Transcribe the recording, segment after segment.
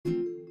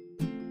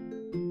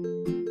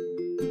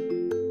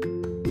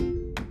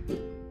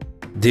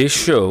This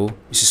show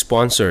is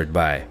sponsored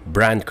by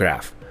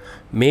Brandcraft,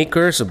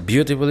 makers of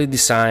beautifully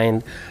designed,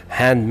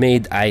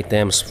 handmade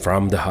items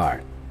from the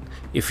heart.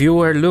 If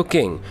you are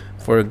looking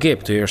for a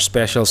gift to your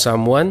special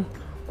someone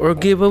or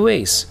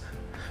giveaways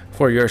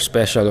for your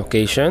special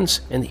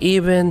occasions and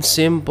even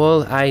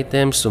simple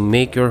items to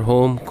make your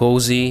home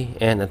cozy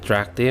and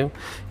attractive,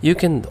 you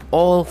can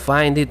all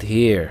find it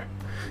here.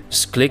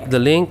 Just click the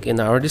link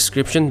in our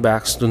description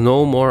box to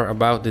know more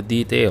about the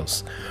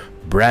details.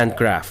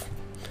 Brandcraft,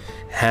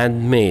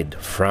 handmade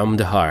from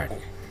the heart.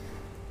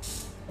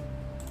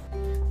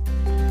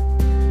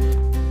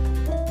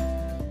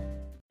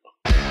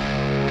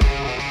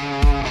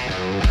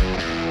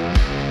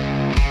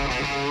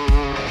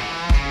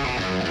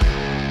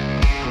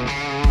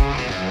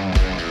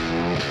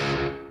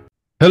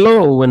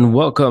 Hello and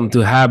welcome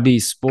to Hubby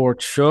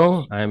Sports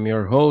Show. I'm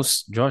your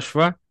host,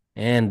 Joshua,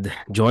 and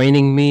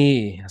joining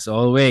me, as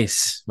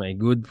always, my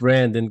good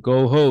friend and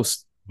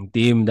co-host,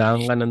 Team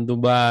Duncan ng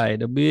Dubai,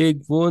 the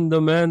big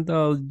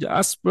fundamental,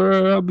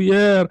 Jasper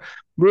Javier.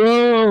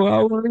 Bro,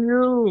 how are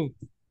you?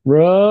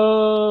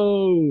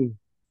 Bro,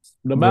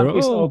 the bank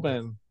is Bro.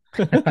 open.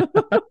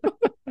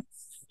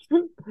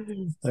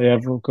 Yeah,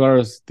 of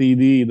course,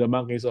 TD, the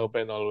bank is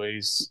open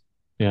always.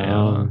 Yeah.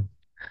 Yan.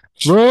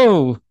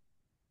 Bro,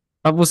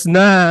 tapos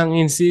na ang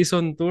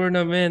in-season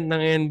tournament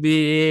ng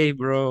NBA,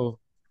 bro.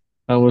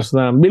 Tapos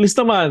na. Bilis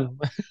naman.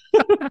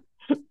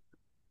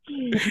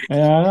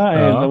 Kaya nga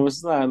Oo. tapos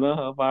na, no?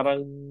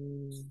 Parang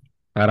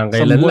Parang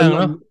isang kailan buwan lang,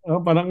 lang. no?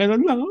 Parang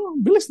kailan lang.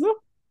 Bilis, no?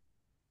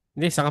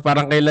 Hindi, saka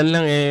parang kailan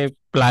lang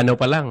plano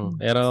pa lang.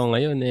 Pero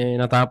ngayon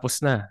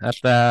natapos na.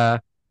 At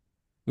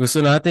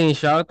gusto nating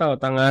shoutout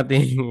ang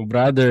ating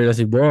brother na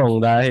si Bong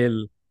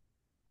dahil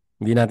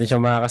hindi natin siya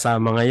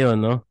makakasama ngayon,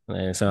 no?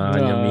 Sa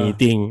kanyang Ah,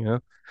 meeting, no?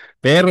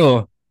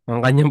 Pero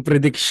ang kanyang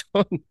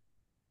prediction,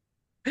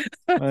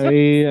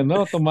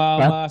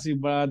 tumama pa- si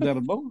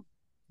Brother Bong.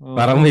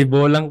 parang Oo. may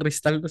bolang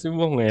kristal to si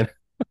Bong eh.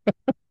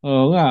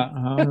 Oo nga.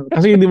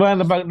 Kasi di ba,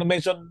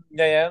 na-mention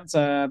niya yan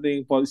sa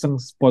ating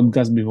isang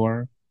podcast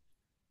before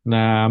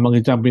na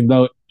mag-champion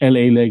daw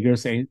LA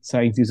Lakers sa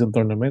in-season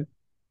tournament.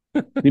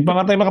 Di pa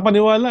nga tayo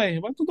makapaniwala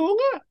eh. Ba't totoo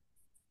nga?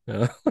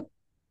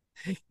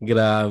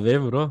 Grabe,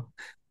 bro.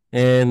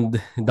 And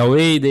the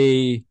way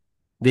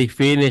they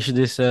finish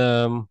this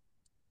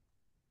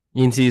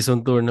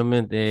in-season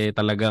tournament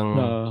talagang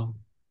Oo.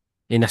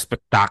 in a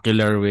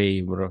spectacular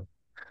way, bro.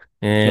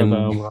 And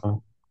Totoo.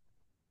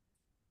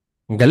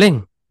 ang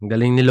galing. Ang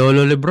galing ni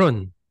Lolo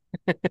Lebron.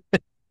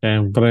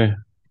 Siyempre.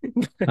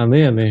 Ano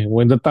yan eh.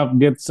 When the top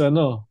gets,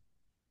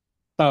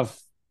 tough,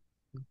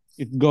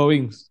 it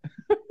goings.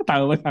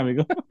 Tama ba sabi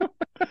ko?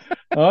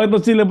 Oh, ito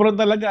si LeBron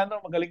talaga,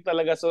 magaling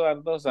talaga sa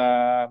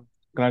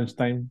crunch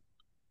time.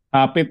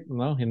 Hapit,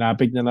 no?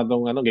 Hinapit niya na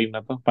tong game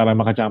na to para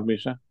maka-champion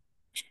siya.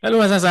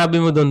 Ano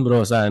masasabi mo doon,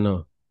 bro, sa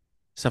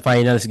sa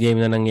finals game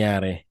na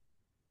nangyari?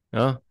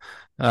 No?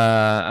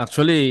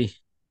 Actually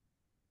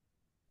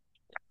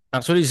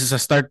sa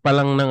start pa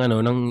lang ng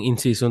ng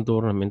in-season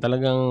tournament,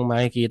 talagang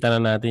makikita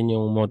na natin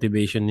yung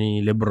motivation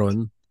ni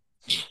LeBron.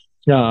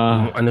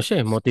 Yeah.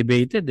 Siya,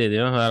 motivated di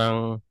ba?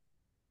 Parang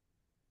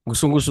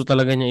gustong-gusto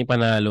talaga niya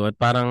ipanalo at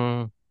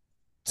parang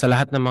sa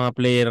lahat ng mga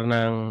player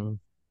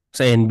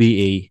sa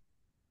NBA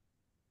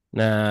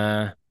na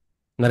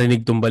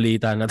narinig tong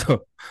balita na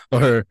to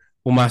or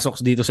pumasok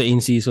dito sa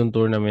in-season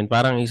tournament,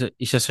 parang isa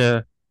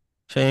siya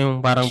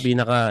yung parang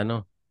pinaka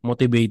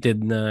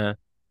motivated na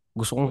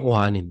gusto kong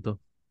kuhanin to.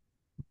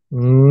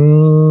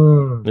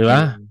 Mm. Di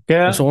ba? Gusto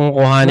Kaya, kong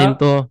kuhanin na,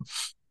 to.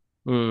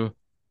 Mm.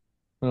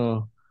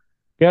 oh.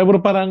 Kaya bro,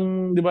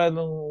 parang, di ba,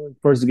 nung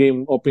first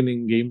game,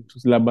 opening game,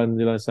 laban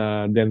nila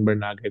sa Denver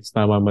Nuggets,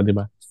 tama ba, di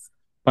ba?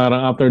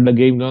 Parang after the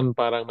game noon,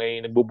 parang may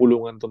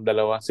nagbubulungan tong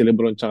dalawa, si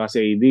LeBron tsaka si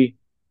AD.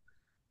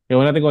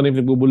 Ewan natin kung ano yung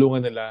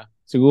nagbubulungan nila.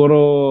 Siguro,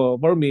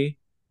 for me,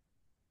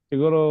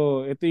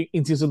 siguro, ito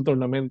yung in-season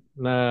tournament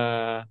na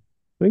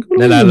hindi ko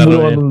alam yung Nalalaro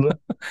nagbubulungan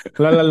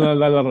yan. nung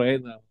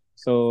lalaroin.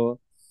 So,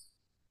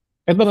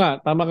 eto nga,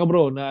 tama ka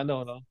bro, na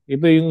no?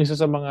 Ito yung isa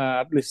sa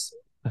mga, at least,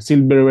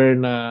 silverware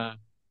na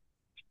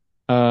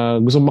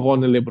gusto makuha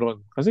ni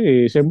LeBron.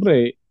 Kasi,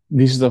 siyempre,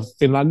 this is the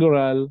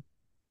inaugural,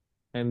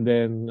 and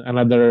then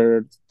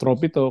another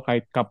trophy to,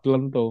 kahit cup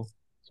lang to.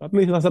 So, at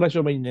least, nasa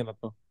resume niya na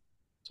to.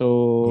 So,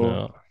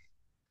 No.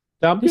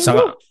 champion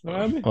Saka, bro.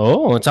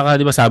 Grabe. tsaka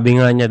di ba sabi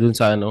nga niya dun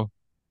sa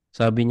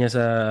sabi niya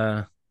sa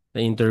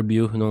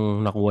interview nung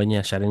nakuha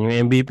niya, siya rin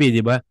yung MVP,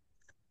 di ba?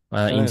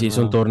 Ayun,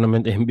 In-season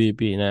tournament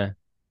MVP na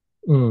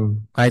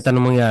mm. kahit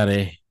anong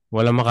mangyari,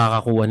 walang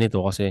makakakuha nito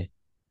kasi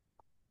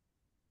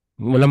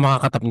walang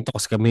makakatap nito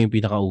kasi kami yung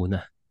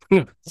pinakauna.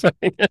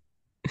 Sabi niya,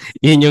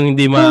 yun yung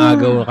hindi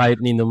maaagaw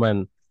kahit nino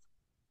man.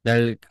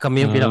 Dahil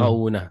kami yung Ah,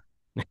 pinakauna.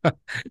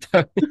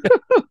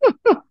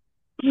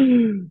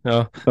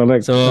 No?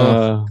 correct. So,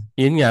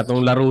 yun nga,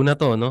 tong laro na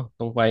to, no?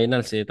 Tong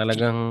finals,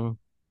 talagang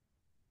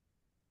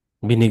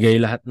binigay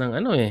lahat ng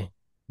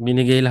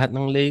binigay lahat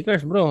ng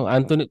Lakers, bro.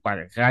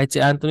 Kahit si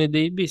Anthony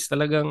Davis,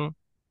 talagang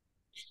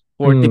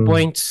 40 mm.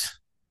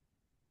 points.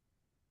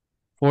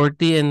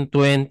 40 and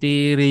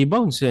 20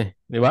 rebounds eh.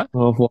 Di ba?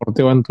 Oh,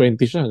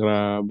 41-20 siya.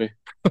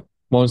 Grabe.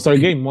 Monster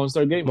game,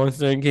 monster game.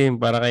 Monster game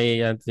para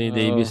kay Anthony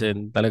Davis Oh,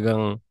 and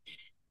talagang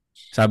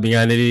sabi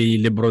nga ni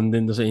LeBron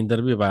din doon sa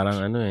interview parang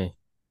ano eh,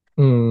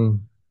 mm,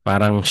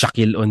 parang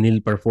Shaquille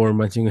O'Neal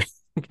performance yung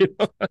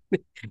ginawa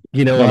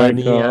ginawa correct.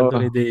 ni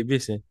Anthony Oo,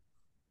 Davis eh.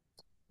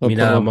 totoo.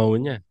 Minamaw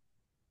niya.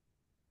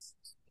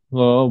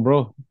 Oo,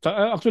 bro.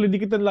 Actually,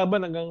 dikit ang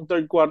laban hanggang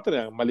third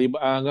quarter.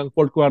 Hanggang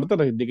fourth quarter,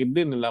 dikit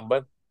din ang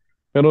laban.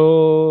 Pero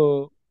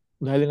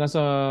dahil nga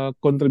sa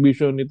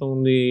contribution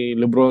nitong ni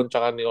LeBron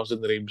tsaka ni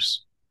Austin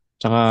Reeves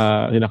tsaka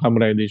ni Cam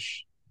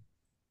Reddish,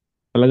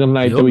 talagang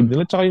naitawid Yun.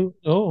 nila. Tsaka yung,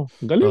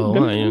 galing, Oo nga,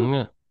 galing nila. yun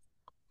nga.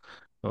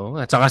 Oo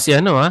nga. Tsaka si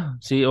ano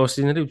si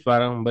Austin Reeves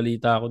parang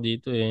balita ako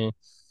dito eh.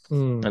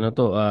 Ano Hmm.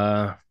 to,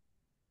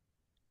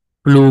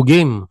 flu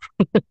game.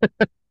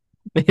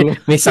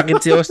 May sakit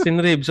si Austin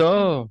Reeves.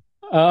 Oo.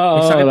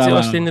 May Oo, sakit si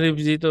Austin tama.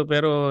 Reeves dito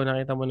pero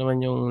nakita mo naman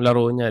yung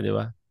laro niya, di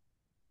ba?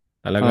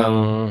 Talagang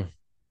Ah,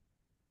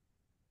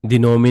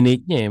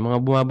 dinominate niya eh. Mga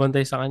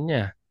bumabantay sa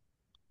kanya.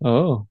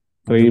 oo.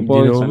 3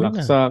 points, Dinomina.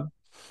 alaksa.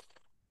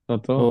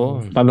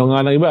 Totoo. Oo. Tanong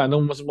nga ng iba,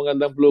 anong mas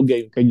magandang flu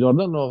game? Kay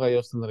Jordan o kay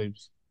Austin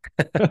Reeves?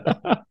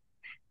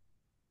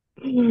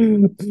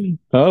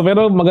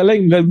 Pero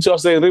magaling. Galing si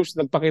Austin Reeves.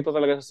 Nagpakita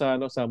talaga sa,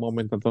 sa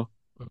moment na to.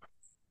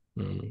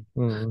 Mm.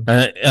 Mm.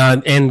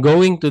 And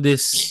going to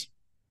this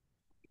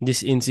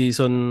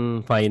in-season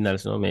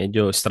finals, no,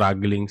 medyo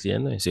struggling si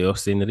ano, si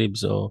Austin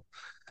Reeves. So,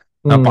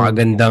 Mm.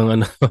 napakagandang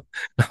ano,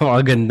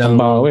 napakagandang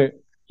Pambawi.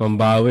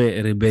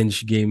 mambawi,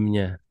 revenge game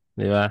niya,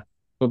 'di ba?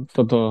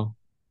 Totoo.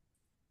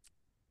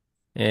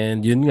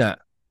 And yun nga,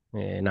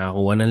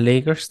 nakakuha ng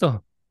Lakers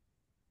 'to.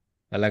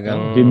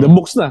 Talagang In the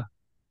books na.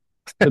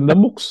 In the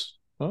books.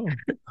 Oh.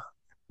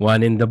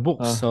 one in the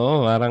books. Ah. So,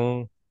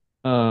 parang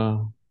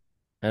Ah.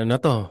 ano na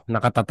 'to,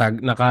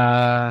 nakatatak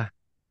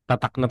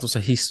na 'to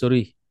sa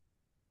history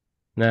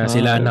na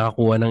sila ang Ah.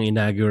 nakakuha ng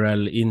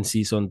inaugural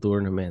in-season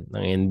tournament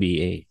ng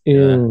NBA, 'di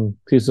ba? In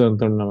season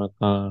tournament.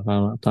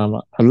 Tama, tama.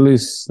 At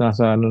least,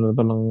 nasa ano na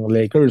to ng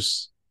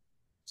Lakers.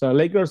 Sa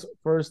Lakers,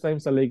 first time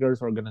sa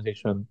Lakers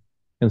organization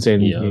and sa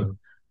NBA. Yun.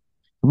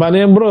 Paano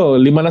yan, bro?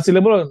 5 na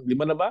sila, bro.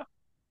 5 na ba?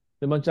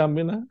 5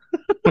 champion na?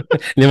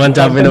 Limang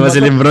Top champion 5 na ba na si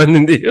to? LeBron?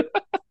 Hindi.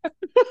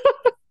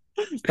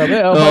 Sabi,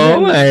 paano Oo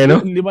yan? nga, no?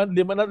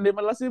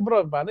 Lima na si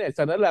bro. Paano yan?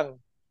 Isa na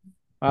lang.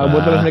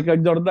 Abot na lang si Ah,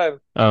 Michael Jordan.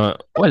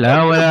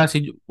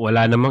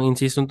 wala namang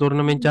in-season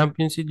tournament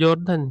champion si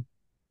Jordan.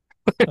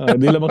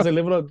 Di lamang si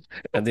LeBron.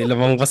 Hindi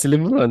lamang pa si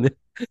LeBron.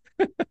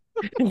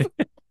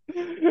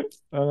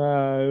 Mga,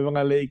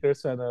 mga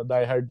Lakers,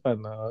 diehard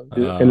fan. Ah,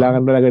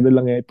 Kailangan talaga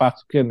nilang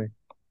ipasok yan eh.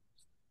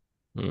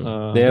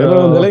 Pero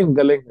pero galing,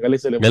 galing. Galing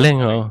si LeBron. galing,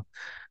 Galing. oh.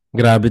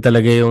 Grabe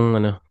talaga yung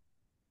ano,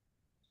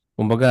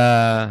 kumbaga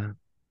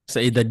sa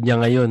edad niya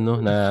ngayon,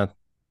 no, na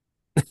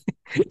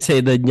sa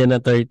edad niya na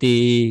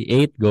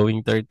 38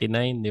 going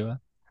 39, di ba?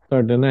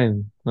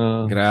 39.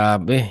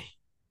 Grabe.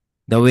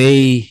 The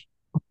way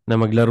na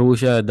maglaro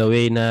siya, the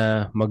way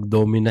na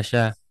magdomina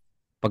siya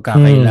Hmm.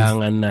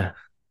 pagkakailangan na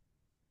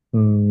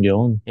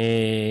Yun.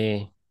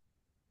 eh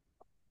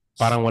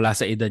parang wala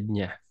sa edad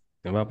niya.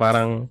 'Di ba?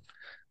 Parang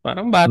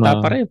bata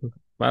pa Ah, rin.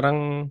 Parang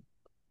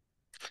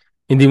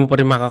hindi mo pa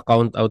rin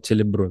maka-count out si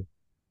LeBron.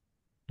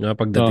 'Di ba?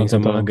 Pagdating sa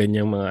mga totoo.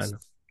 ganyang mga ano.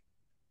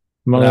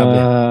 Mga Grabe.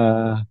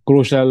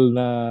 crucial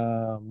na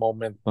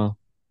moment, no?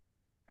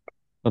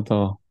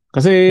 Totoo.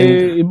 Kasi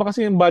And iba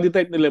kasi yung body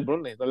type ni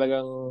LeBron eh.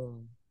 Talagang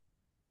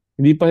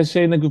hindi pa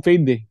siya yung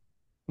nag-fade eh.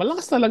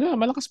 Malakas talaga,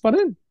 malakas pa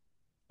rin.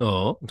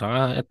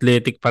 saka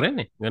athletic pa rin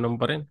eh. Ganun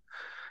pa rin.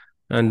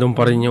 Nandun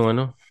pa rin Oo. yung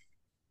ano.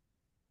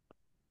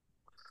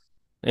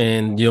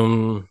 And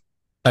yung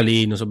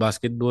talino sa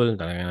basketball,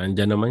 talaga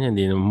nandiyan naman yan.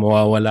 Hindi naman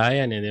mawawala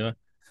yan eh, di ba?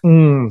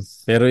 Mm.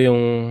 Pero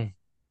yung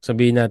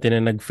sabihin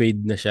natin na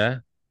nag-fade na siya,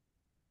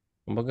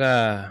 kumbaga,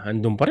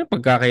 andun pa rin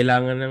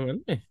pagkakailangan ng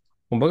ano eh.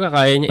 Kumbaga,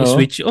 kaya niya Oo.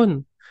 i-switch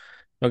on.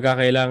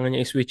 Pagkakailangan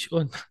niya i-switch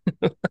on.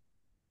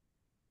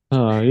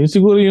 Yun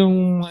siguro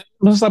yung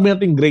masasabi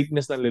natin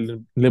greatness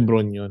ng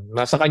LeBron yun.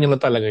 Nasa kanya na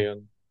talaga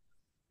yun.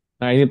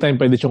 Na anytime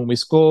pwede siyang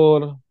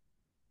score,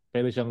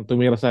 pwede siyang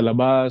tumira sa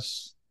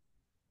labas.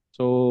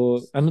 So,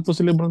 ano to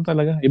si LeBron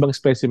talaga? Ibang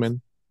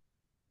specimen.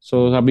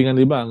 So, sabi nga,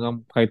 di ba,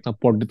 hanggang kahit na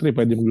 43,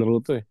 pwede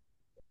maglaro to eh.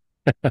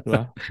 Di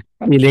ba?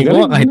 Feeling ko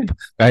nga Galing, galing.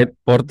 kahit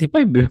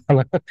 45, eh,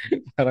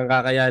 parang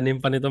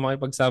kakayanin pa nito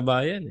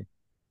makipagsabayan eh.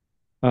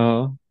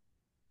 Oo.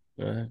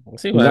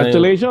 Kasi ano,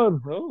 Congratulations.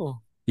 Oo.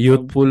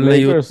 youthful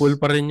Lakers.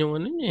 pa rin yung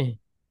ano niya eh.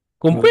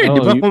 Compared,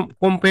 di Oh, ba?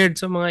 Compared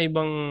sa mga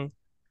ibang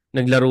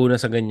naglaro na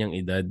sa ganyang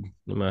edad,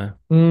 di ba?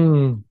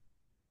 mm,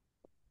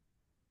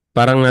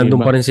 Parang nandun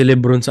pa iba. rin si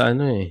LeBron sa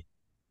ano eh,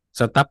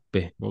 sa top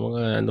eh.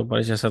 Mga nandun pa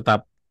rin siya sa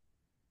top.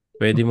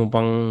 Pwede mo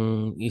pang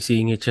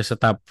isingit siya sa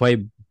top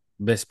 5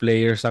 best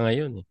player sa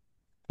ngayon eh.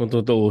 Kung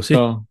tutuusin,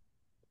 Oo,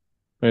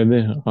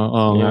 pwede.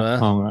 Oo di nga, ba?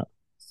 oo nga.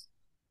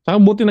 Saka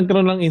buti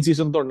nagkaroon ng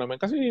in-season tournament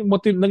kasi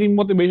naging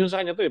motivation sa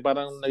kanya to eh.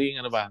 Parang naging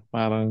ano ba,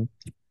 parang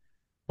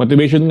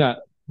motivation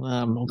nga.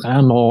 Makuha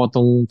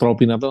tong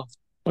trophy na to.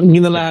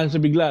 ginanahan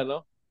siya bigla,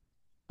 no?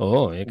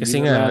 Oo,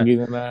 kasi nga,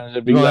 Ginanahan siya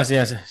di ba bigla.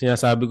 nga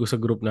sinasabi ko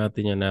sa group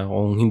natin yan na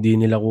kung hindi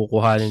nila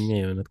kukuhanin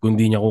ngayon at kung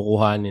hindi niya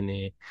kukuhanin,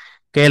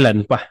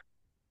 kailan pa?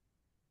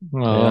 Di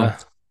ba? Oo.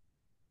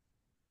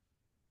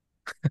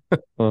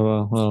 Oo.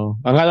 Oo.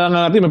 Ang alam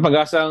nga natin, may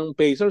pag-asang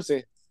Pacers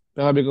eh.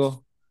 Pero sabi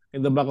ko,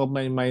 in the back of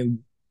my mind,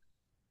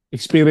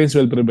 experience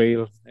will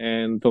prevail.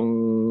 And tong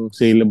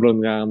si LeBron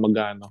nga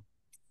mag-ano,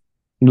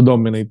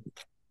 dominate.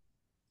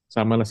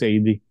 Sama na si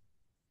AD.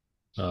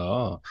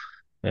 Oo.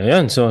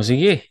 Ayun, so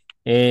sige.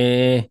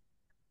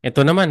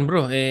 Ito naman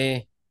bro,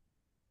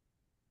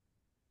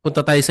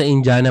 punta tayo sa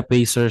Indiana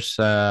Pacers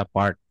sa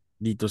park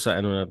dito sa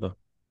ano na to,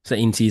 sa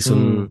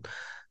in-season Mm.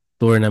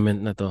 tournament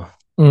na to.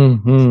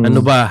 Mm. Ano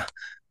Mm. ba?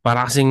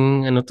 Para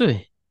kasing ano to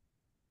eh.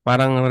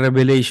 Parang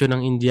revelation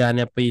ng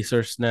Indiana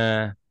Pacers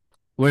na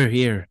we're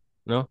here,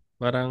 no?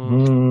 Parang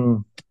Mm.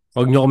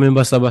 wag nyo kami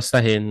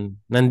basta-bastahin,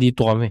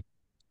 nandito kami.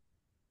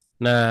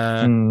 Na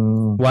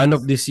Mm. one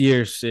of these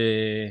years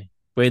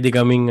pwede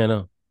kaming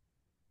ano,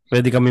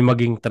 pwede kami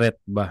maging threat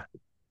ba?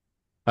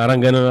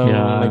 Parang gano'n ang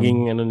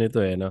naging Yan. ano nito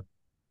no?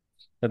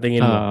 Sa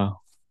tingin mo? Ah,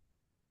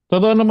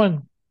 totoo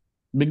naman.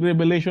 Big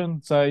revelation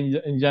sa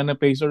Indiana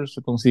Pacers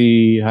itong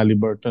si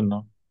Halliburton,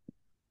 no?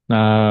 Na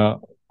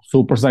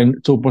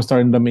superstar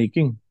in the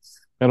making.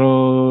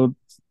 Pero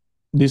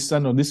this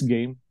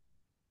game,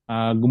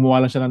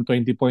 gumawa lang siya ng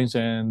 20 points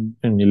and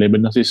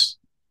 11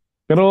 assists.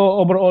 Pero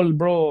overall,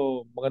 bro,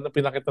 maganda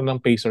pinakita ng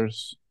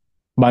Pacers.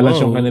 Balance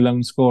yung Oh, kanilang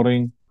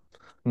scoring.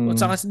 at Mm.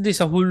 saka hindi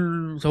sa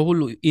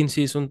whole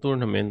in-season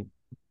tournament,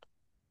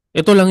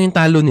 ito lang yung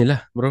talo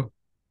nila, bro.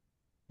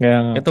 Kaya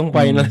nga, Itong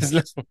finals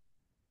lang.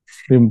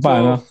 yun pa,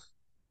 So, no?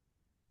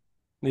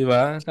 'di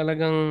ba?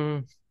 Talagang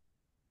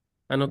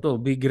ano to,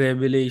 big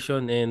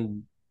revelation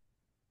and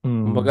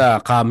Mm. kumbaga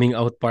coming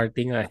out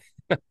party nga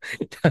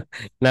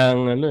ng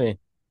ano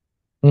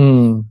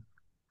Mm.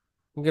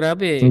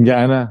 Grabe.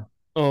 Indiana.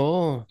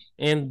 Oo.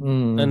 And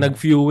Mm.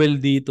 nag-fuel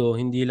dito,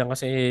 hindi lang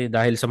kasi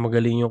dahil sa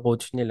magaling yung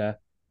coach nila.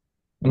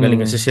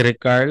 Magaling kasi si Mm. Rick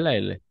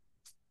Carlisle.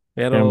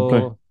 Pero Siyempre.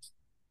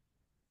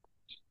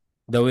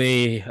 the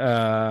way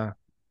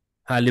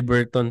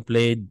Halliburton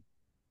played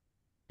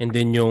and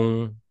then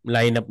yung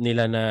lineup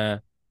nila na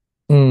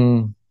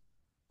Mm.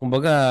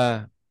 kumbaga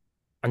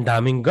ang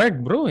daming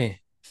guard bro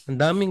Ang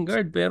daming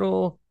guard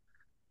pero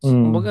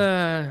kumbaga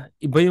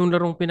Mm. iba yung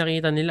larong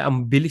pinakita nila.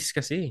 Ang bilis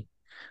kasi.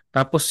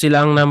 Tapos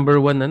sila ang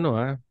number one ano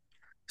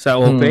sa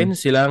Mm.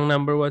 offense, sila ang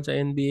number one sa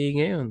NBA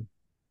ngayon.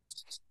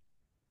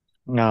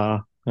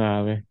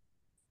 Grabe.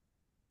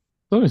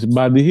 So, si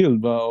Buddy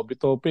Hield, Obi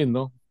Toppin,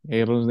 no?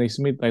 Aaron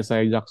Naismith,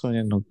 Isaiah Jackson,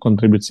 yan,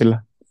 nag-contribute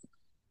sila.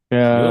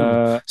 Kaya, Yun.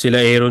 Sila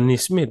Aaron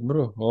Smith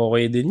bro.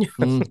 Okay din yun.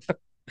 mm,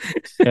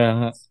 kaya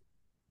nga.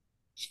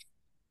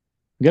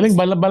 Galing,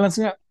 balance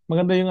nga.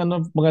 Maganda yung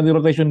maganda yung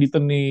rotation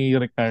dito ni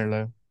Rick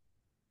Carlisle.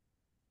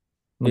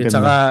 At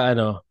saka Maganda.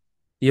 ano,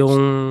 yung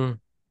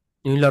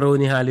yung laro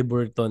ni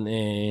Halliburton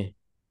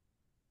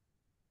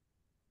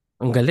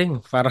ang galing.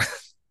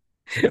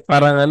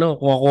 Parang ano,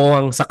 kung ako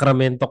ang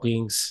Sacramento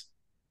Kings,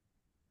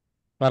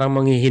 parang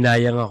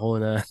manghihinayang ako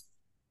na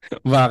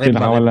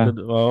Pinakawala.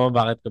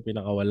 bakit ko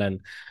pinakawalan.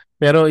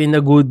 Pero in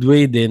a good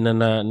way din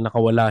na,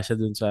 nakawala siya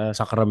dun sa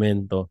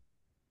Sacramento.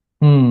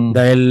 Hmm.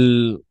 Dahil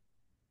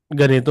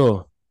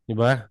ganito, 'di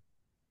ba?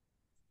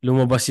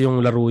 Lumabas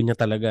yung laro niya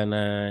talaga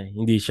na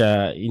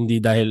hindi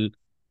dahil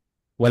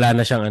wala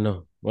na siyang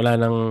wala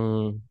nang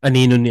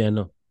anino ni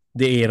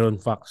Aaron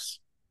Fox.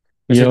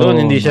 Kasi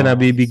doon hindi Yun, siya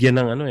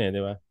nabibigyan ng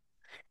 'di ba?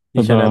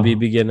 Hindi siya totoo.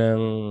 nabibigyan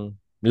ng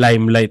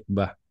limelight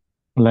ba?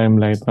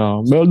 Limelight.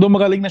 Well, although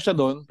magaling na siya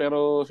doon,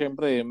 pero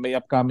siyempre, may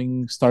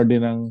upcoming star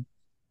din ang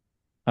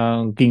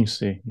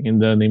Kings in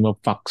the name of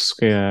Fox.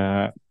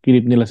 Kaya,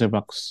 kinip nila si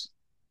Fox.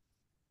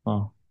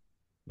 Oh.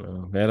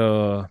 Pero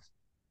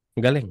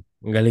ang galing.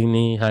 Ang galing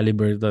ni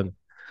Halliburton.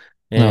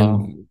 And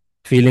No.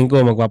 feeling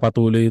ko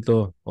magpapatuloy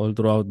ito all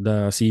throughout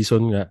the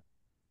season nga.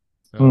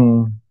 No?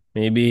 Hmm.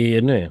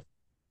 Maybe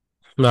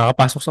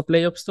nakakapasok sa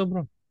playoffs to,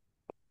 bro.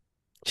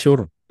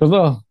 Sure.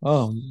 Totoo.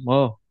 Oh.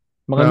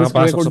 Maganda sa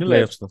Nakakapasok record sa nila eh.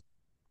 playoffs to.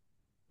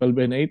 12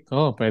 and 8.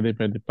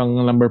 Pwede. Pang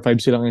number 5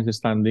 sila ngayon sa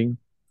standing.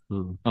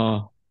 Hmm.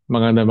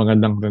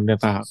 Magandang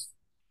rendeta.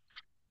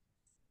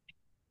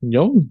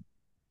 Yun.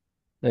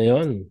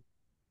 Ayun.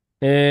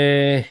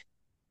 Eh,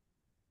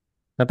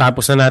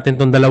 natapos na natin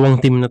tong dalawang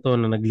team na to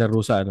na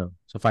naglaro sa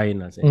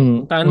finals.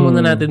 Mm, Puntahan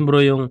muna mm, natin, bro,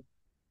 yung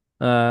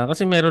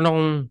kasi meron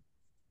akong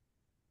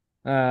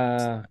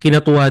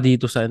kinatuwa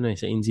dito sa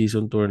sa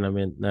in-season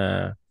tournament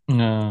na,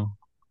 uh,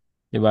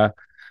 'di ba?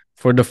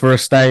 For the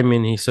first time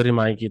in history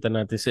makikita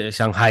natin sa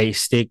isang high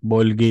stake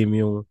ball game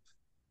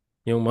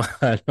yung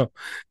mga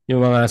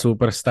yung mga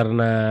superstar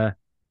na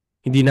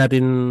hindi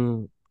natin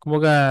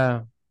kumbaga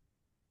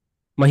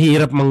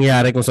mahirap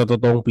mangyari kung sa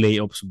totoong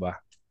playoffs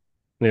ba,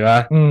 'di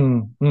ba?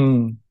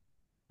 mm.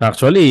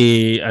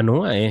 Actually,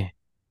 ano nga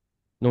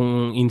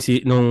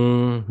nung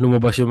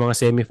lumabas yung mga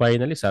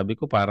semifinalists, sabi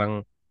ko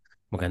parang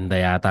maganda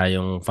yata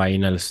yung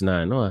finals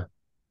na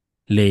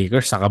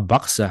Lakers saka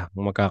Bucks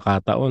kung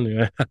magkakataon. Di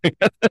ba?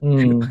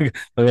 Mm.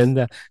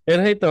 Maganda.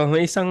 Pero ito,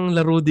 may isang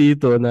laro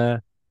dito na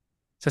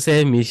sa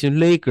semis, yung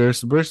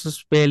Lakers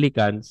versus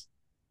Pelicans.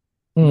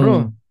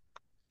 Bro, Mm.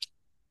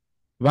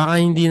 baka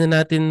hindi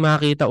na natin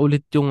makita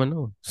ulit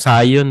yung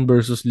Zion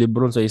versus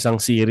LeBron sa isang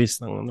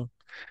series ng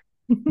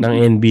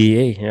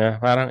NBA. Yeah,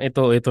 parang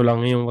ito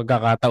lang yung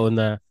magkakataon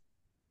na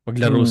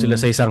maglaro sila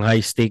sa Mm. isang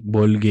high-stake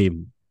ball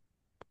game.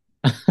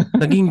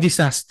 Naging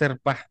disaster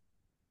pa.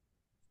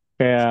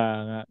 Kaya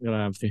nga,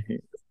 grabe.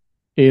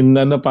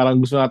 Parang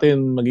gusto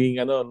natin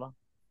maging no?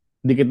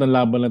 Dikit ng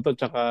laban na to,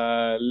 tsaka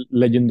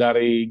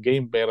legendary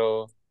game,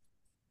 pero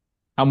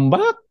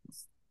ambak!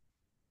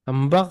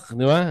 Ambak,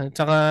 di ba?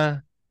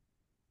 Tsaka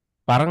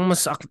parang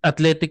mas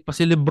athletic pa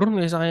si LeBron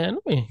kaysa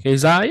kay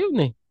Zion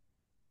eh.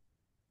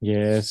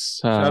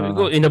 Yes. Sabi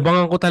ko,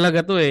 inabangan ko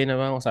talaga to eh.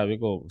 Inabangan ko, sabi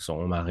ko, gusto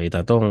kong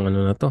makita to,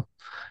 na to.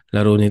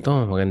 Laro nito,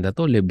 maganda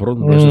to.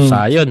 LeBron versus Mm.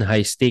 Zion,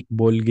 high stake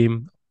ball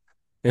game.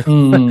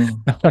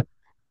 Mm.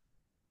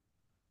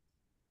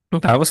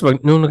 Tapos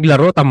nung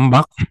naglaro,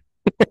 tambak.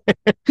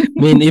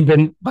 Main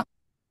event pa.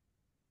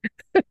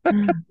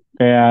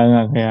 Kaya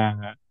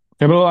nga.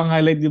 Pero ang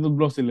highlight dito,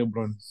 bro, si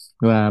LeBron.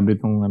 Grabe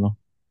tong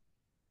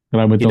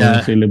grabe tong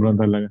si Kina, LeBron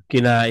talaga.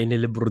 kinain ni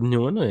LeBron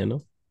yung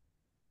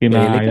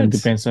Kinain ng Pelicans.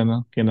 depensa,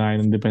 no? Kinain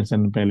ng depensa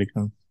ng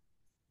Pelicans.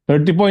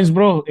 30 points,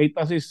 bro. 8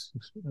 assists.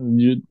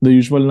 The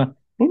usual na.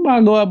 Bro,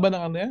 magawa ba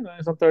ng yan?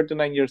 Isang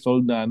 39 years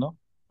old na,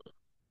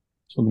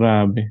 So,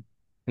 grabe.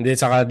 Hindi,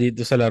 saka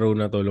dito sa laro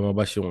na to,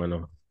 lumabas yung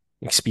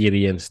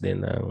experience din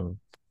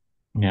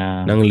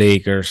Yeah. ng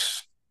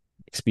Lakers.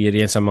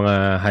 Experience sa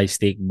mga high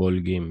stake ball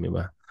game, di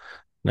ba?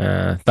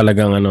 Na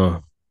talagang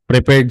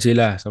prepared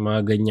sila sa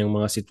mga ganyang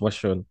mga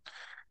sitwasyon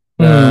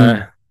na Mm.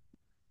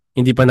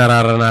 hindi pa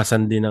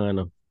nararanasan din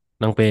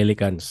ng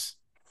Pelicans,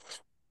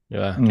 di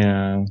ba?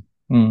 Yeah.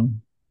 Mm.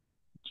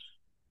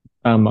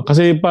 Tama.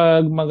 Kasi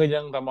pag mga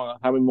ganyang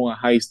sabi mo nga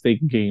high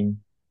stake game,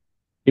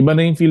 iba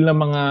na yung feel ng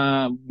mga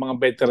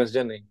veterans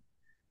dyan eh.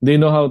 They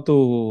know how to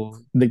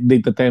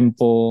dictate the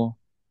tempo,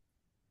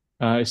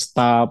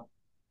 stop,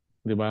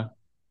 di ba?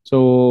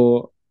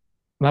 So,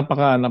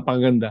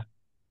 napakaganda.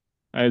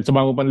 Ay, sa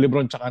bago pa ni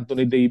LeBron tsaka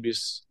Anthony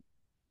Davis,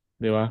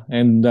 di ba?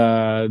 And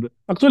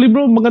actually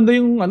bro, maganda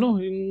yung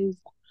mga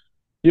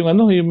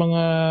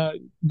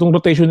itong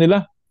rotation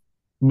nila.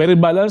 Very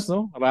balanced,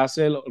 no?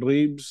 Russell,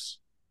 Reeves,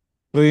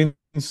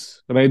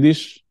 Prince,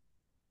 Reddish.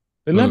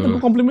 Lahat Mm.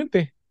 nagko-complement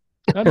eh.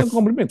 Lahat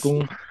nagko-complement.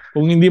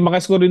 Kung hindi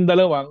makascore yung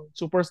dalawang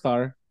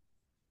superstar,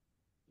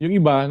 yung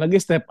iba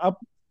nag-step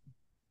up,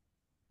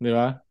 di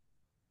ba?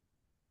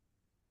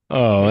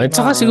 Oh, Kaya at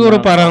saka siguro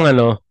parang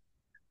nakakatawa.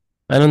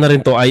 na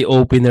rin to,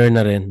 eye-opener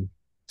na rin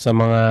sa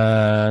mga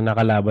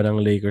nakalaban ng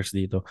Lakers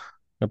dito.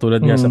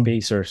 Katulad nga sa Mm.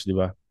 Pacers, di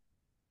ba?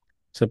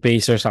 Sa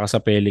Pacers saka sa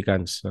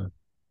Pelicans.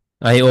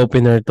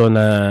 Eye-opener to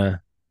na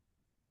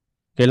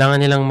kailangan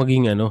nilang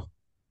maging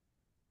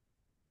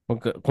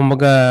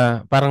kumbaga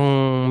parang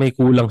may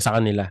kulang sa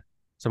kanila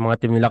sa mga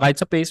team nila. Kahit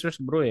sa Pacers,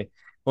 bro eh.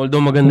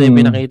 Although Mm.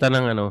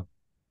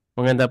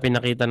 maganda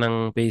pinakita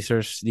ng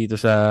Pacers dito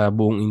sa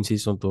buong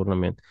in-season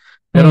tournament.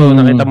 Pero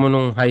nakita Mm. mo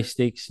nung high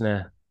stakes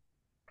na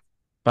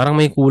parang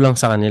may kulang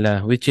sa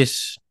kanila, which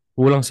is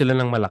kulang sila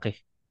ng malaki.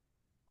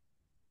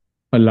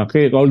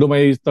 Malaki. Although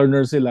may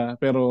Turner sila,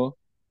 pero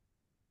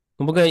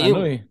Kumbaga,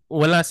 ano eh,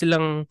 wala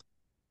silang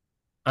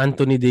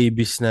Anthony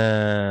Davis na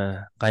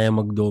kaya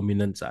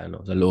mag-dominant sa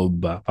loob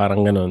ba?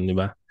 Parang gano'n, di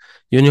ba?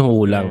 Yun yung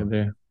kulang.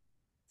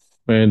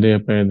 pwede.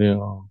 Pwede.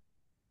 Oh.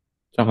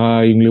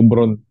 Tsaka yung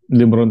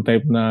LeBron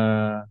type na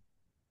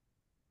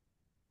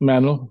may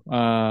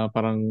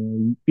parang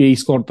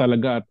i-score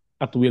talaga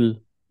at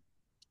will,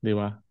 di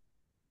ba?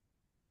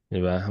 Di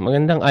ba?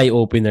 Magandang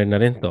eye-opener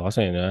na rin to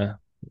kasi na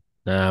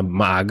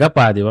maaga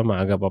pa, di ba?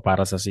 Maaga pa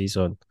para sa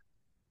season.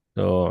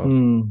 So,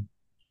 Mm.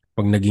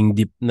 pag naging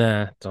deep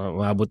na, so,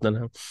 umabot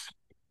na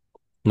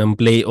ng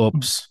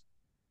playoffs,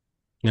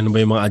 ano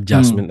ba yung mga Mm.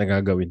 adjustment na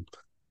gagawin?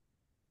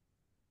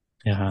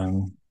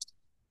 Yan.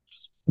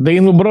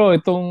 Tingin mo bro,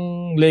 itong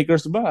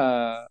Lakers ba,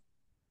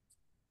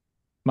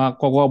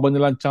 makukuha ba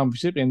nilang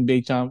championship,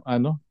 NBA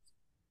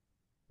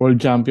world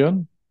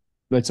champion?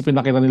 Dahil sa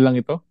pinakita nilang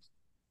ito?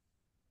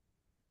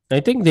 I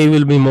think they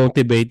will be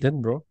motivated,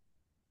 bro.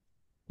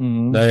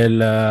 Mm. Dahil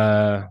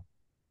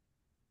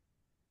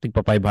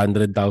tigpa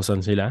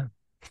 500,000 sila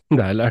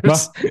dollars. Ba?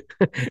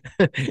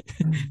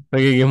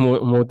 Magiging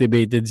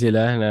motivated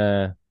sila na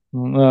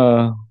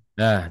Uh,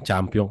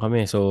 champion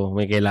kami. So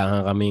may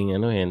kailangan kaming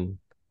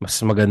mas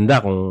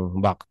maganda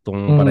kung back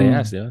tong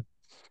parehas, mm. di ba?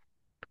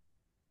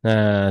 Na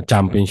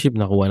championship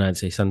nakuha natin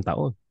sa isang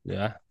taon, di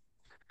ba?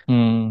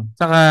 Mm.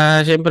 Saka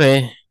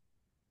syempre,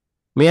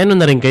 may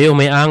na rin kayo,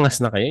 may angas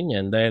na kayo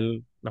niyan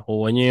dahil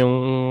nakuha niyo yung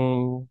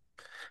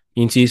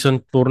in-season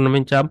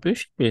tournament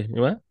championship di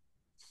ba?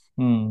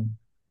 Mm.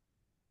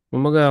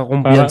 Kumaga, Para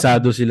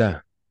kumpiyansado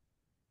sila.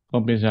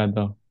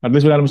 kompensado. At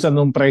least wala naman sa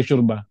anong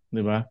pressure ba,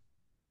 di ba?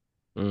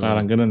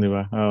 Parang Mm. ganun, di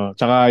ba?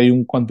 Tsaka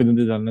yung confidence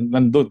nila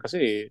nandun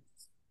kasi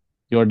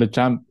you're the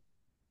champ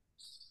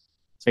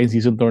sa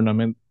in-season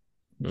tournament.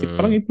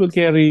 Parang Mm. it will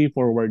carry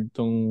forward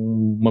tong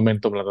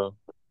momentum na to.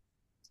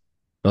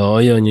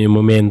 Oo, yun, yung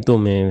momentum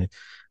eh.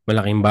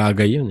 Malaking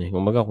bagay yun eh.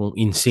 Kumbaga kung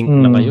in sync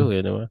na kayo Mm, eh,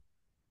 di ba?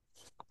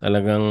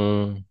 Talagang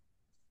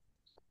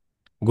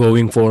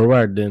going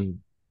forward then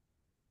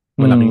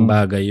malaking mm,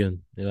 bagay yun,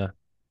 di ba?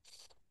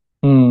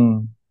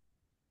 mm,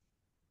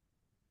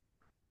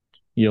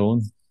 yun.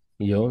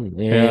 Yun.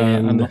 Kaya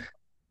And ano,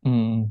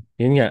 mm,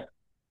 yun nga,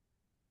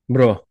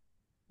 bro,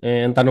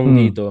 ang tanong mm.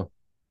 dito,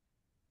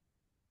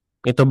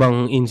 ito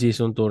bang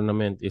in-season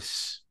tournament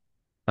is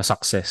a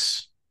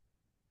success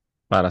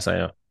para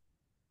sa'yo?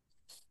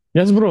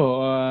 Yes bro,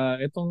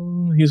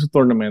 itong Hiso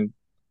tournament,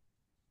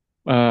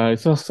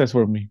 it's a success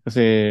for me.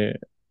 Kasi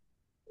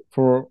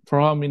for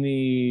how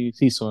many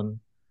season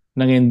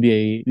ng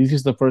NBA, this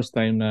is the first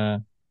time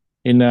na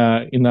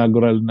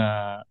inaugural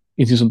na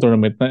in-season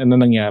tournament na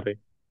nangyari.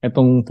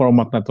 Itong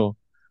format na to.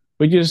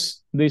 Which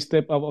is, they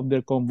step out of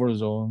their comfort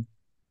zone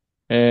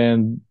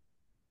and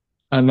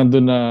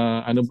nandun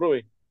na, ano bro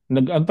eh,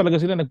 ano talaga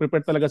sila,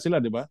 nag-prepare talaga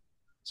sila, di ba?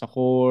 Sa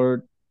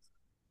court,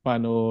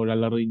 paano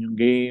lalaroin yung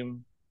game.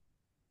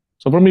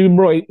 So for me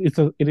bro, it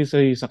is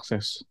a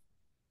success.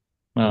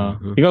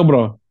 Mhm. Ikaw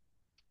bro?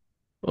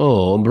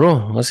 Oo,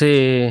 bro, kasi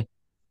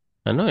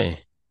ano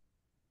eh,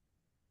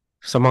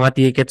 sa mga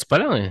tickets pa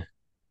lang eh,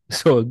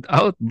 sold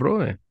out,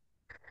 bro eh.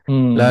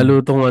 Hmm.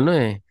 Lalo tong ano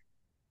eh,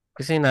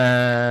 kasi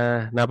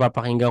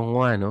napapakinggan ko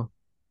nga, no,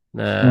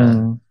 na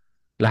Hmm.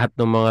 lahat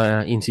ng mga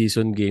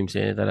in-season games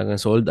eh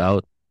talagang sold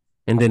out.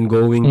 And then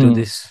going to Hmm.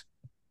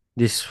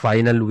 this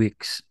final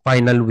week,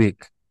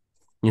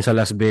 yung sa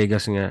Las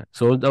Vegas nga,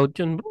 sold out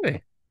yun, bro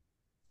eh.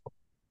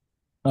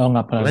 Oo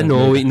nga pala, Diba, Las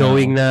Vegas nga.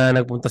 knowing na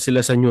nagpunta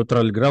sila sa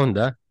neutral ground,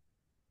 ah.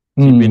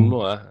 Sipin Hmm.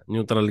 mo, ah,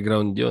 neutral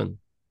ground yun.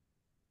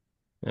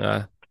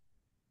 Diba?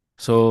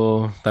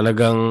 So,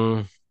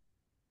 talagang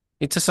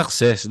it's a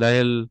success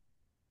dahil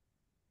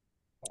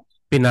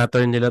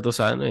pinattern nila to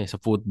sa ano eh, sa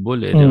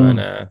football eh, di ba? Hmm.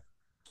 Na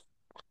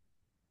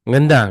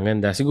ang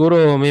ganda.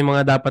 Siguro may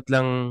mga dapat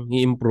lang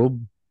i-improve.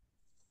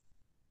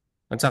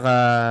 At saka,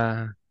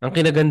 ang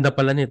kinaganda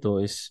pala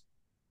nito is,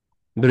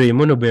 biruin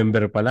mo,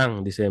 November pa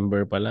lang,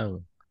 December pa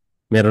lang.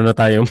 Meron na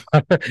tayong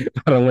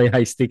parang may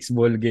high stakes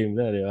ball game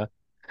na, di ba?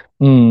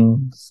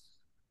 Hmm.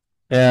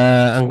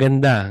 Kaya, ang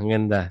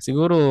ganda.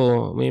 Siguro,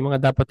 may mga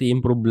dapat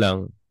i-improve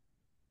lang.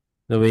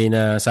 The way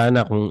na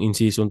sana kung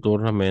in-season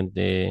tournament,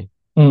 eh,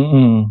 Hmm.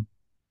 Hmm.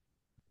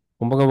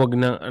 kumbaga wag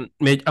na,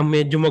 ang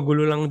medyo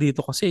magulo lang dito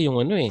kasi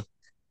yung ano eh,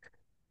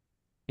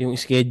 yung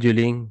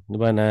scheduling, 'di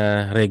ba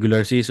na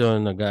regular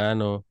season,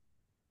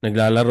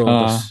 naglalaro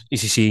Ah. tapos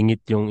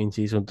isisingit yung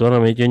in-season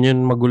tournament.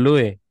 Yun magulo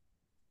eh,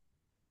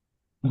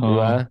 'di Oo.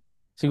 ba?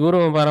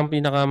 Siguro parang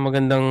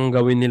pinakamagandang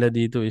gawin nila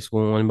dito is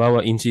kung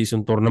halimbawa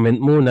in-season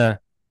tournament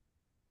muna,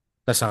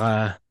 tapos saka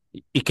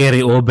i-carry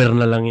over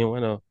na lang yung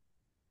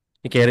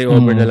i-carry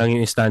over na Hmm. lang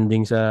yung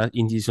standing sa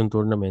in-season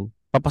tournament.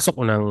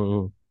 Papasok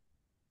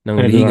ng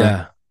Regular. liga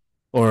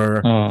or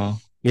Oo.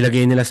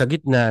 ilagay nila sa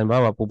gitna,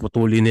 halimbawa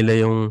putulin nila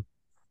yung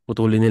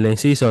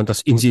season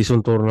tapos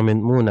in-season tournament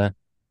muna.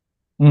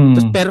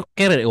 Tapos Hmm. pero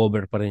carry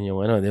over pa rin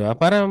yung di ba?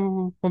 Para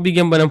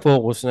mabigyan ba ng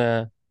focus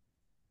na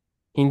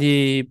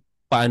hindi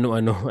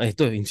paano-ano, ay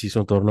ito,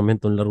 in-season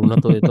tournament, tong laro na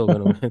to, ito,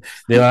 ganun.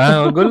 Di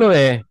ba? Magulo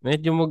eh.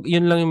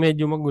 Yun lang yung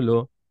medyo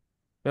magulo.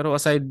 Pero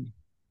aside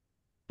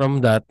from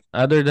that,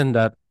 other than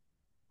that,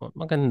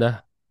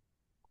 maganda.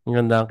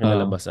 Maganda ang Oo.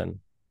 kinalabasan.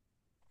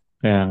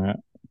 Kaya nga.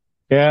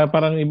 Kaya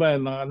parang iba,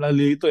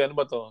 nalilito, ano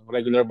ba to?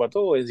 Regular ba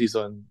to o in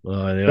season? Di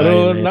ba? Yun Pero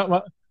na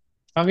yun.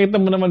 makita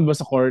mo naman ba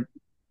sa court,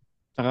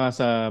 saka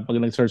sa pag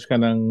nag-search ka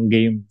ng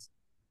game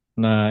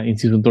na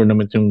in-season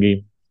tournament yung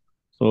game.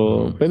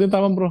 So, Mm, pwede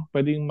tama bro.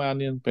 Pwedeng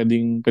maano yan.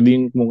 Pwedeng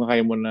kung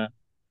kaya mo na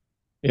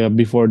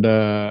before the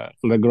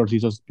regular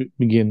season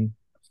begin,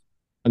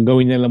 ang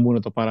gawin niya lang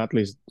muna to para at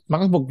least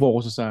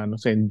makapag-focus sa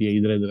NBA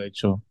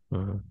dire-diretso.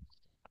 mm.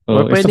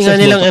 Or So, it's pwede nga success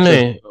bro, nilang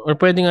success. or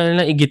pwede nga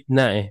nilang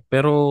igitna eh.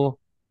 Pero,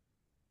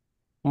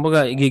 kumbaga,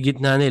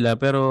 igigitna nila,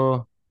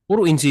 pero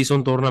puro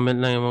in-season tournament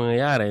lang yung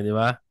mangyayari, di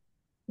ba?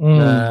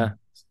 Na Mm.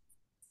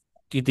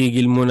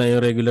 titigil mo na yung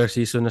regular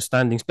season na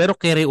standings pero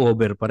carry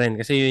over pa rin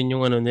kasi yun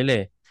yung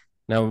nila eh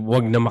na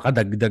wag na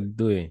makadagdag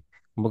to eh.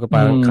 Kumbaga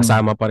parang Mm.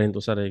 kasama pa rin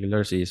to sa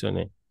regular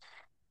season eh.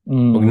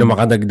 Wag na Mm.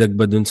 makadagdag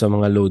ba dun sa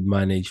mga load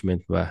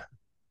management ba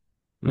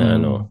na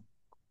Mm.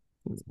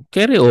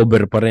 carry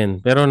over pa rin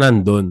pero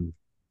nandun.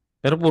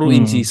 Pero puro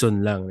in Mm.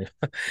 season lang.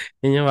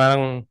 Yun yung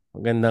parang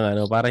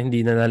magandang para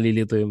hindi na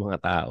nalilito yung mga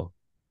tao.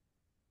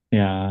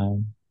 Yeah.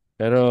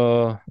 Pero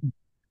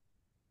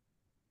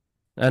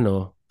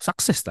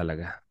success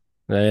talaga.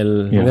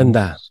 Dahil Yeah.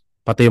 maganda.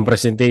 Pati yung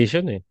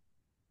presentation eh.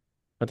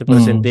 Pati Mm.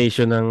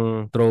 presentation ng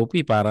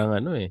trophy parang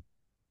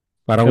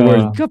parang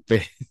World Uh, Cup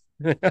eh.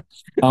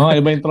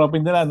 iba yung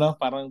trophy nila, no?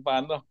 Parang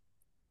paano?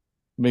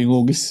 May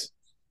hugis.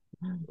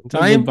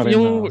 Tsaka Nandun yung, pa rin,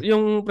 yung, no?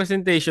 yung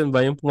presentation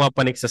ba, yung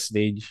pumapanik sa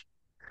stage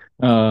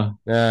Uh,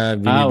 na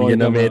World binibigyan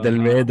ng Cup,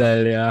 medal,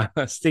 yeah.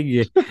 Astig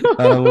eh.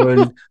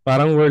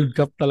 Parang World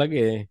Cup talaga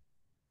eh.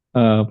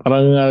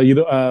 parang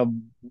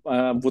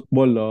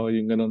football, oh,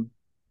 yung ganun.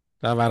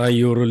 Parang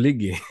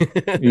Euroleague eh.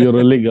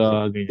 Euroleague,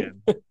 ganyan.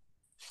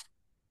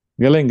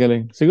 Galing,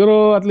 galing.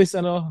 Siguro at least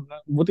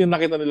buti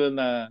nakita nila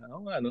na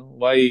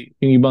why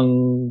yung ibang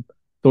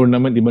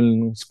tournament,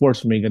 ibang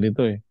sports may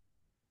ganito eh,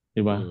 'di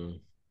ba? Hmm.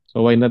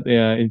 So why not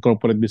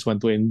incorporate this one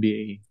to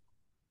NBA?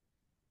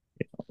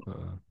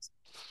 Oo.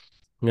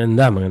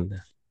 Maganda, maganda.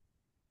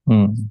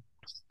 Hmm.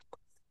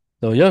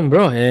 So, yun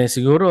bro,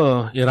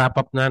 siguro i-wrap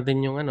up natin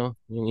yung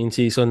yung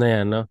in-season na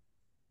yan, no?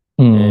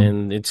 Hmm. And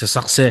it's a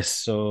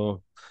success.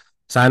 So,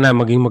 sana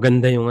maging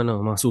maganda yung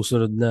mga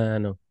susunod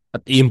na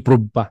at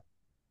i-improve pa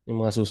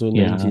yung mga susunod na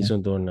Yeah.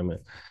 in-season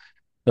tournament.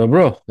 So,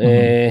 bro,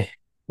 Hmm.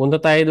 punta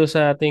tayo doon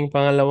sa ating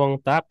pangalawang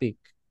topic,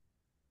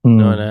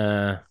 no, na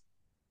Hmm.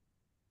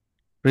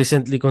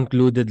 recently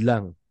concluded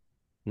lang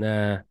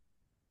na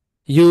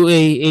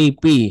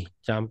UAAP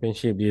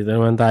Championship. Dito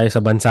naman tayo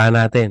sa bansa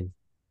natin.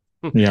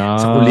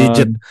 Sa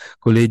collegiate Yan.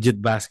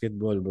 collegiate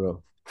basketball, bro.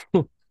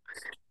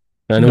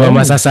 Ano ba Galing.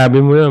 masasabi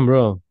mo yun,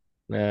 bro?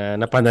 Na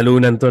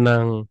napanalunan to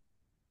ng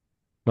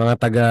mga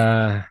taga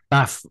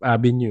Taft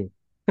Avenue.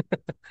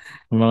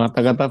 Mga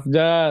taga-top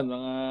dyan,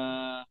 mga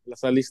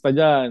lasalista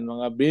dyan,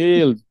 mga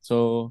build.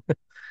 So,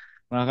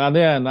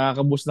 yan,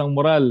 nakaka-boost ng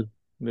moral.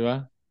 Di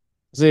ba?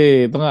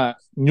 Kasi ito nga,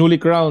 newly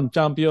crowned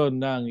champion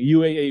ng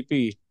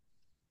UAAP,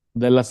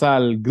 De La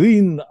Salle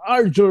Green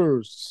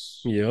Archers.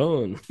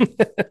 Yun.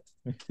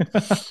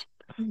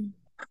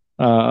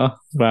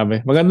 Grabe.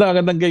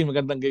 Magandang game,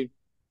 magandang game.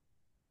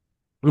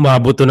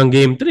 Umabot to ng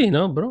game 3,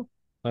 no, bro?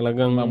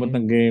 Talagang, Umabot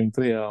ng game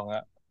 3,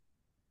 nga.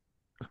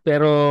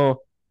 pero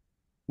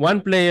one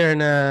player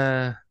na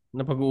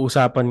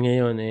napag-uusapan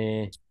ngayon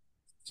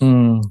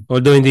Hmm.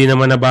 although hindi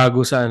naman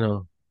nabago sa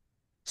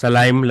sa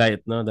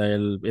limelight, no,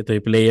 dahil ito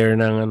ay player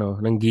ng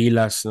ng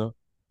Gilas, no.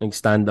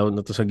 Nag-stand out na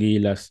to sa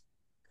Gilas.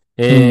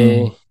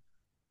 Hmm.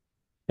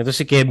 Ito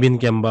si Kevin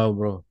Kiambao,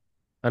 bro.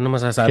 Ano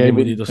masasabi mo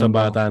Kevin dito sa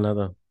Campbell. bata na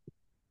to?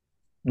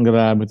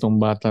 Grabe tong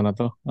bata na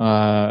to.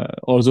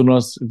 Also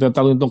known as,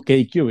 tinatawag nitong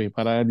KQ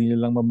para hindi nyo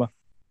lang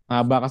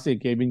haba kasi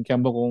Kevin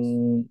Campbell kung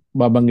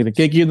babanggitin.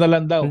 KQ na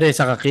lang daw. Hindi,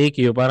 sa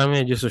KQ, parang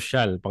medyo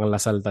social.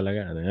 Panglasal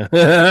talaga.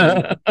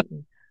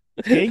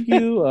 KQ,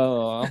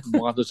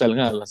 mukhang social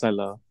nga, Lasal.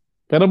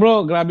 Pero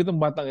bro, grabe tong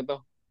batang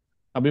ito.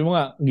 Sabi mo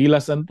nga,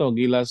 Gilas to,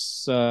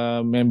 Gilas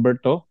member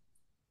to,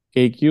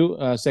 KQ,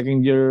 second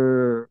year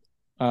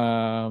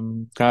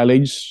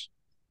college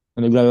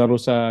na naglalaro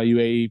sa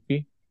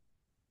UAAP.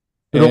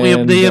 Rookie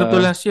of the And year to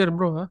last year,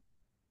 bro, ha?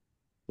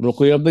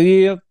 Rookie of the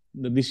Year.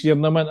 This year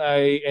naman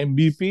ay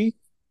MVP.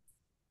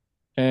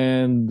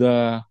 And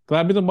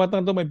grabe tong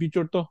batang to, may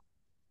future to.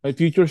 May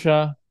future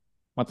siya.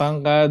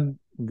 Matangkad,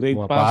 great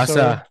Pumapasa.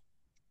 passer,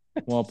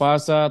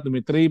 pumapasa,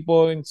 tumi 3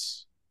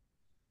 points,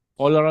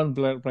 all-around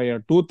player.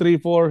 2, 3,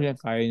 4, yan,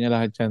 kaya niya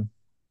lahat yan.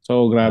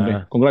 So, grabe.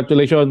 Ah,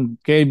 Congratulations,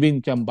 Kevin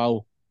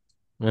Chambao.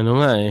 ano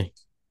nga eh.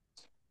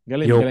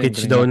 Galing, galing, Jokic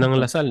galing daw bata ng to.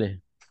 Lasal eh.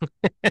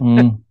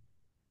 Mm.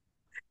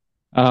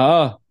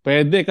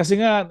 Pwede. Kasi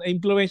nga,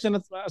 influensya na,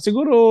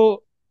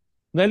 siguro,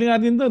 dahil nga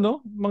din to, no?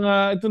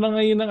 Ito na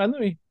ngayon ng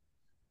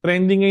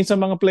trending ngayon sa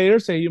mga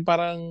players yung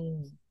parang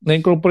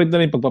na-incorporate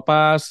na rin yung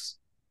pagpapas,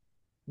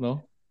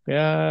 no?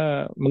 Kaya,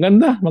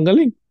 maganda,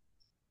 magaling.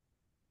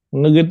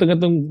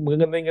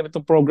 Maganda yung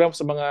ganitong program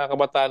sa mga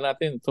kabataan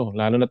natin. Ito,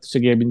 lalo na to si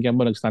Kevin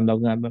Campbell, nag-stand out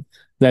nga.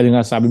 Dahil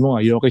nga sabi mo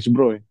nga, Jokic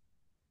bro eh.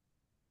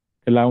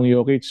 Kailangan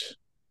Jokic.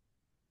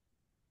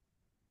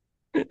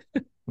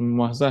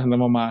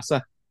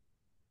 Namamasa.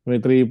 May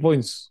 3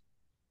 points.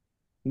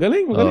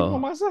 Galing, magaling Oo.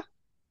 mamasa.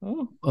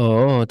 Oh,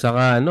 Oo,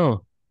 tsaka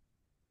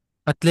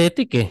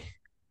athletic eh.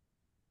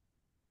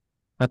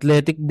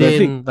 Athletic athletic.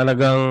 din.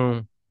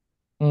 Talagang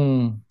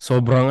Mm,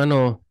 sobrang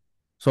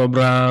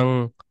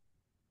sobrang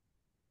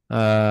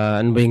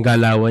ano ba yung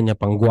galawan niya?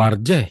 Pang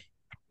gwardya eh.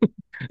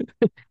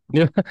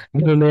 Di ba?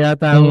 Gano'n na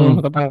yata ang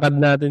mm, tatangkad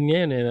natin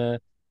ngayon eh.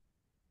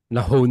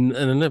 Na-hone,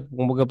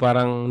 kumbaga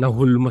parang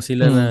nahulma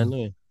sila na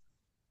mm.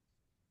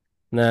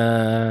 na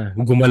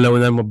gumalaw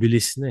na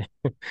mabilis na eh.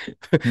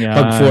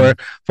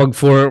 Pag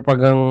four, Yan. pag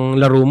ang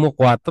laro mo,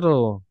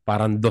 4,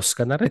 parang dos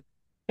ka na rin.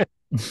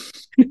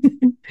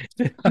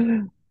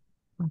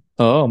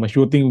 Oo, may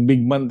shooting big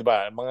man, di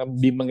ba? Mga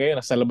big man ngayon,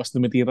 nasa labas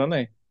tumitira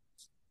na eh.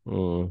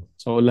 Mm.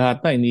 So,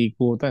 lahat na,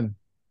 iniikutan.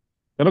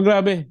 Pero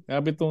grabe,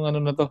 grabe itong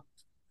na to.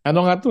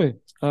 Ano nga to eh.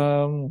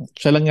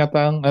 Siya lang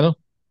yata ang,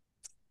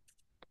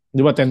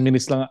 di ba, 10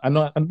 minutes lang.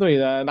 Ano to eh,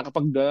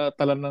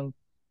 nakapagtala ng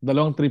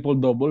 2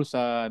 triple-double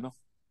sa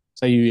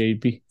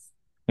UAP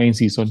ngayong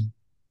season.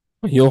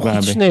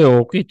 Jokic Grabe. na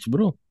Jokic,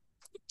 bro.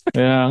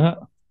 Kaya nga.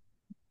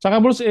 Saka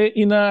bro,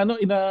 in a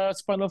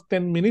span of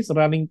 10 minutes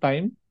running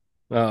time,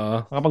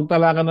 Oo.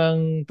 nakapagtala ka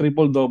ng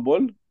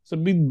triple-double, so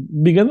big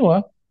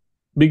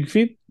big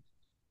feat,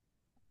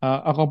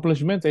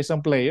 accomplishment sa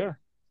isang player.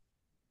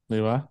 Di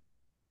ba?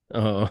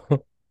 Oo.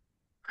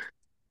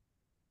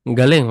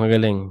 Magaling,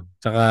 magaling.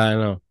 Tsaka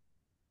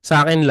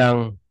sa akin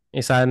lang,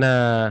 sana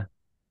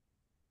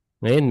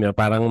ngayon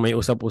parang may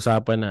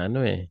usap-usapan na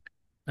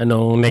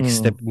anong next Mm.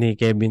 step ni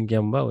Kevin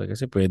Kiambao eh.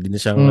 Kasi pwede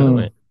na siyang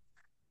Mm.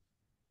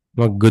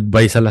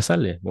 mag-goodbye sa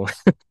Lasal eh.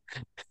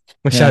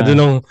 Masyado Yeah.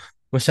 nung,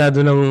 masyado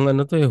nang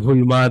ano to eh,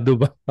 hulmado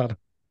ba? Parang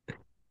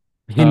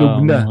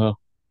hinog na. Um,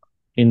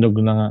 Indog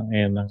na nga.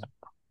 Ayan na nga.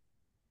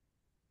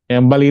 Eh,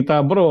 ang balita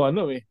bro,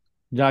 ano eh.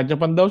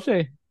 Japan daw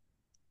siya eh.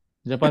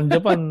 Japan,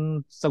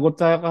 sagot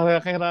sa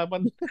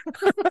kahirapan.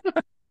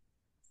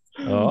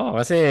 Oo,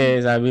 kasi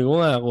sabi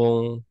ko nga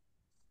kung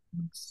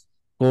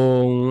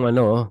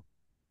ano,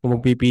 kung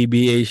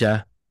magpi-PBA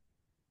siya,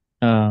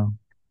 Ah,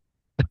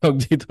 tawag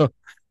dito,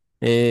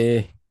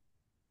 eh,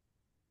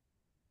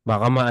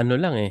 baka maano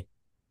lang eh.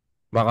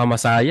 Baka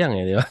masayang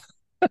eh, di ba?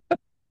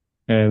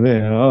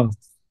 oo.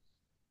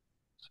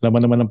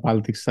 Laman naman ng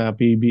politics sa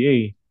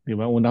PBA. Di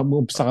ba?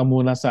 Umpisa ka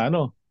muna sa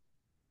ano,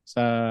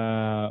 sa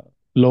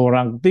low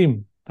rank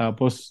team.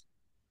 Tapos,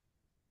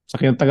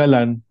 sa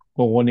kinatagalan,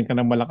 kukunin ka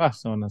ng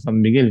malakas, no, ng San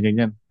Miguel,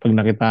 ganyan. Pag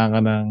nakita ka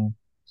ng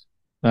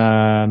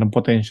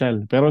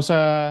potential. Pero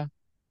sa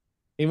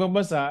ibang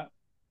bansa,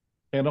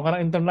 meron ka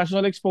ng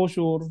international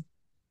exposure,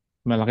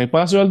 malaki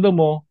pa ang sweldo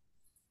mo,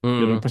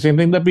 you're Mm.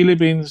 representing the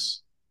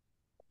Philippines,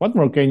 what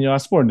more can you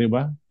ask for, di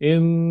ba?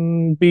 In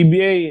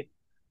PBA,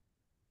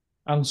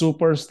 ang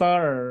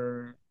superstar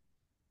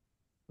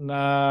na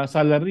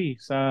salary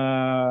sa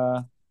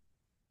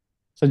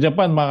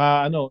Japan,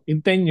 ano,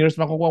 in 10 years,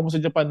 makukuha mo sa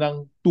Japan ng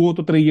 2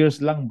 to 3 years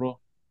lang, bro.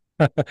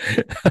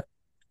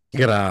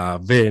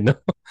 Grabe, no?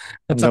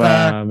 At saka,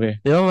 Grabe.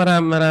 di ba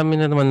marami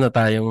na naman na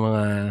tayong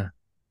mga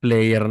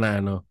player na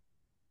ano,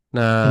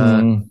 na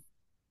Mm,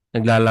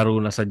 naglalaro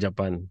na sa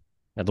Japan.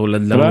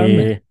 Katulad lang ni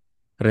marami.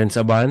 Renz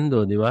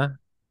Abando, di ba?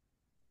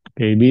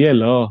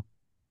 KBL, oh.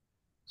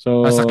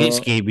 Sa So,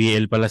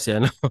 KBL pala si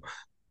ano,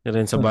 si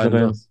Renz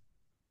Abando. Renz.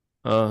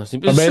 Oh,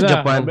 simple sa Rabena,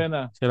 Japan,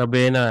 Rabena. si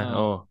Rabena, Ah,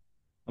 oh.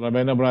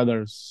 Rabena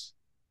Brothers.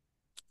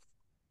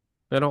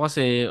 Pero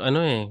kasi ano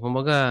eh,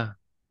 kumbaga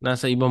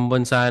nasa ibang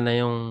bansa na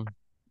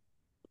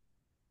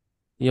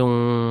yung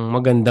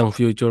magandang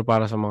future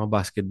para sa mga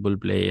basketball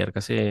player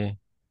kasi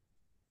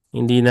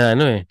hindi na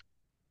ano eh.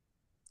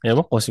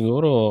 Ewan ko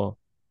siguro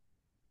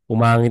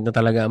umangit na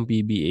talaga ang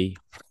PBA.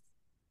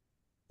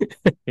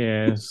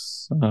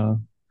 Yes.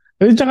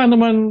 Tsaka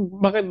naman,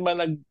 bakit ba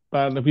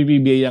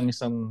nag-PBA ang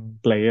isang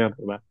player,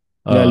 di ba?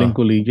 Galing Oo.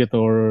 collegiate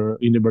or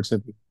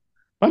university.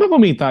 Para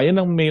kumita, yan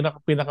ang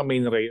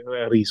pinaka-main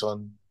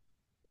reason.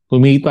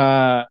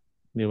 Kumita,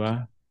 di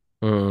ba?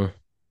 Mm.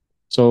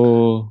 So,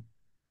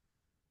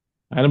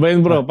 ano ba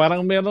yun Ah, bro?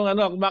 Parang merong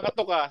ano,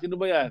 kumakatok ka. Sino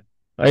ba yan?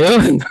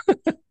 ayun.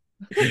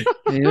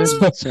 Ayun,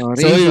 So, so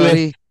sorry,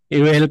 sorry.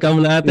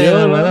 i-welcome natin Yun,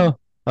 ang ano, no?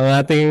 ang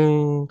ating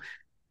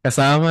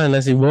kasama na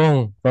si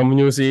Bong from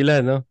New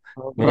Zealand, no?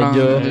 Sobrang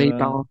Medyo late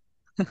Uh, ako.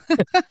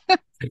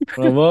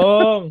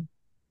 Robong!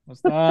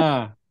 Basta.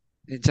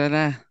 Diyan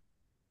na.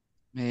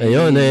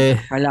 ayun eh.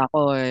 Akala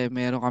ko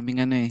meron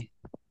kaming ano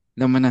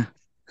laman na.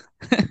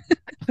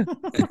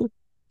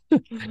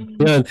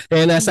 Yun.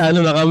 Eh nasa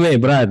ano na kami,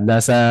 Brad,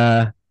 nasa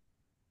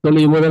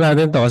tuloy muna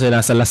natin to kasi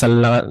nasa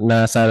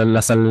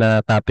Lasal na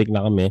topic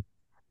na kami.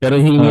 Pero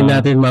hingin Ah,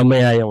 natin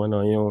mamaya yung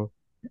ano,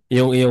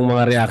 yung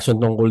mga reaction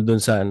tungkol dun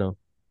sa ano,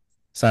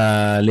 sa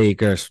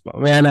Lakers.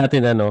 Mamaya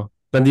natin ano,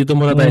 nandito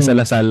muna tayo sa mm,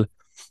 Lasal,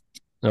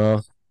 no?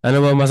 Ano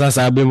ba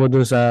masasabi mo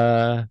dun sa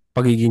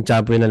pagiging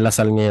champion ng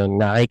Lasal ngayon?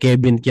 Na kay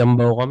Kevin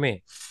Kiambao kami.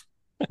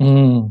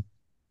 mm,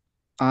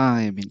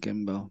 Evan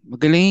Kemba.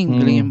 Magaling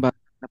yung mm, bata.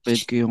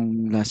 Napanood ko yung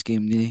last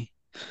game nila.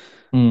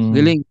 mm,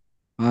 Galing.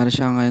 Para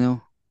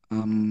siyang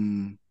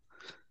um,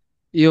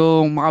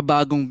 yung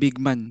makabagong big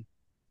man.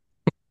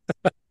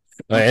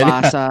 Ayan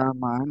na. Mapasa,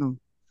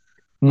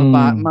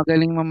 mm,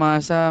 magaling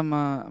mamasa,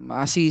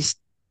 ma-assist.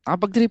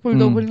 Kapag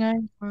triple-double mm, nga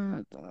yun.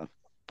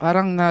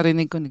 Parang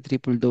narinig ko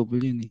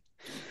nag-triple-double yun eh.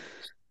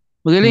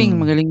 Magaling, mm.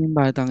 magaling yung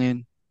batang yun.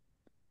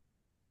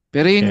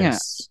 Pero yun nga,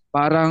 Yes.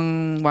 parang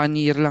 1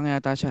 year lang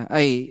yata siya.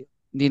 Ay,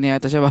 hindi na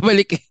yata siya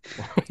babalik eh.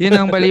 Yun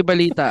ang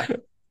bali-balita.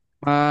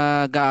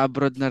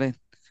 Mag-abroad na rin.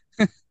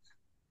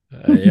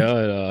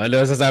 Ayun. Oh. Ano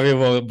sasabi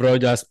mo, Bro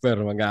Jasper?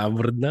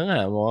 Mag-abroad na nga.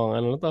 Mukhang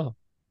ano to.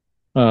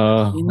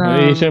 Yun Eh, ang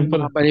mga syempre.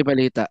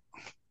 bali-balita.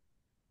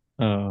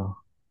 Oo.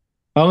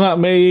 Oo nga,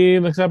 may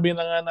nagsabi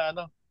na nga na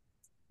ano,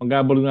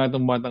 mag-abol nga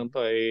itong batang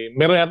to. Eh,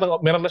 meron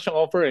na siyang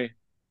offer eh.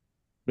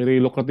 Very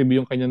lucrative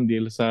yung kanyang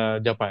deal sa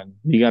Japan.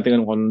 Hindi natin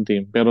alam kung anong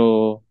team. Pero,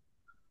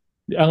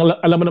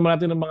 alam mo naman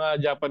natin ng mga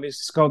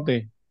Japanese scout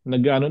eh.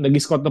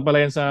 Nag-scout na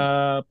pala yan sa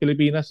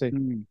Pilipinas eh.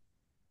 Hmm.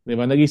 Di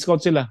ba? Nag-scout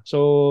sila. So,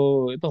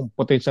 itong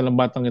potential ng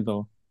batang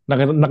ito,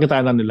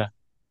 nakitaan na nila.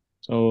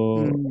 So,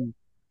 Hmm.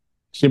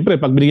 siyempre,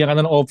 pag binigyan ka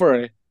na ng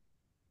offer eh,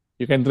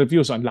 you can't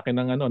refuse. Ang laki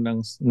ng, ano, ng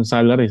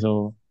salary.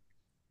 So,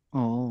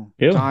 Oo.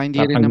 yun. Tsaka hindi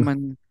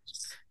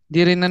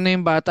rin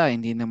yung bata.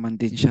 Hindi naman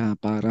din siya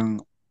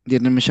parang, hindi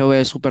naman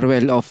siya super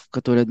well off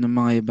katulad ng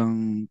mga ibang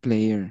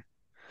player.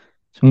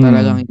 So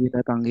talagang Hmm. hindi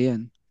tatanggi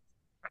yan.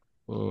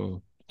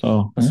 Mm.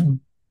 So, Mas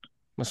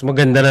mas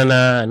maganda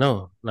na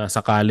ano,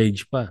 nasa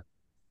college pa.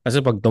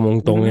 Kasi pag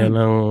tumungtong yan Mm.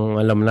 ng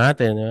alam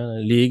natin,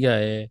 liga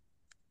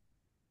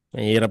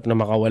mahirap na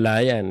makawala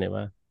yan, di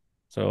ba?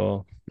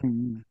 So,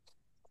 Mm.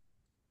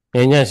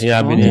 yan yan, Oo,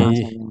 yeah.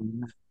 sasayang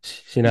na. Mm.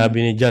 sinabi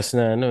ni Jazz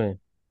na ano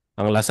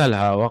ang Lasal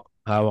hawak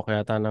hawak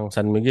yata ng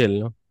San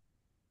Miguel, no?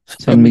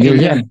 San Sabi Miguel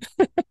niya, yan.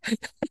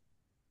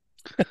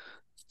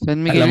 San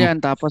Miguel alam, yan.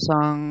 Tapos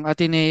ang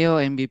Ateneo,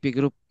 MVP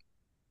Group.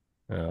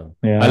 ah,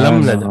 alam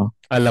Yan, na, oo.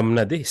 alam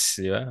na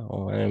this, di ba?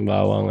 O,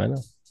 bawang ano,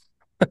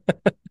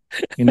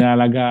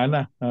 Inaalagaan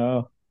na.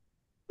 Oo.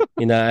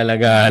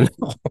 inaalagaan.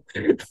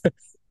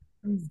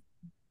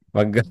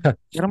 Pag,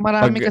 Pero pag,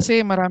 marami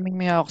kasi, maraming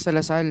may hawak sa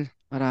Lasal.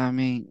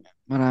 Maraming,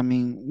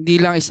 hindi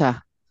lang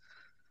isa.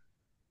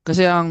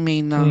 Kasi ang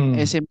main ng Mm.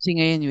 SMC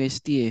ngayon,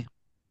 UST eh.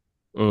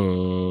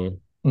 mm,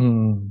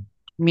 Mm.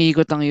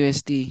 Umiikot ang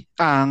UST,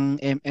 ang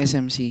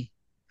SMC.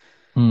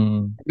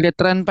 Mm.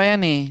 Letran pa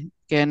yan eh.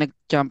 Kaya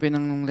nag-champion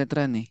ng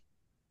Letran eh.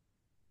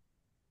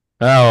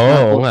 oo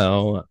Tapos, nga,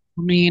 oo nga.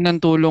 humingi ng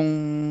tulong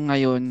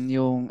ngayon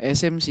yung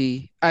SMC,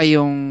 ay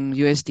yung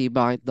UST,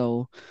 bakit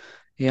daw?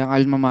 Yung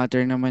alma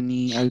mater naman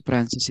ni Al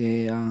Francis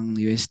eh, ang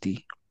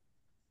UST.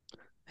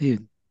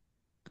 Ayun.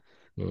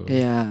 Mm,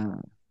 Kaya,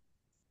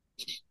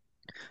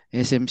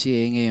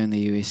 SMCA ngayon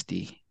ay UST.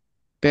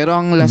 Pero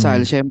ang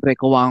Lasal, Mm. syempre,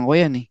 kuwang ko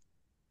yan eh.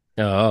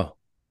 oo.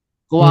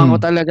 Kuwang ko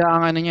Mm. talaga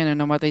ang ano niya,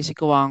 nung namatay si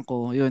kuwang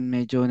ko, yun,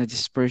 medyo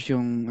na-disperse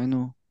yung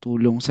ano,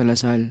 tulong sa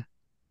Lasal.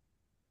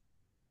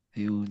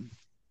 Ayun.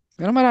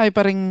 Pero marami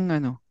pa rin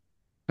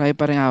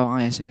hawak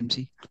ang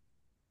SMC.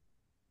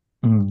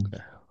 Mm.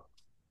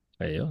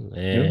 Ayun,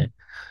 Yun.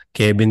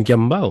 Kevin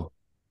Kiambao,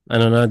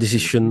 ano na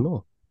desisyon Ayun. mo?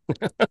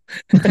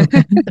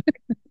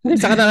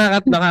 Saka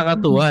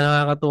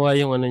nakakatuwa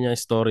yung ano niya,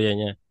 istorya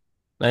niya.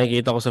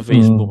 Nakikita ko sa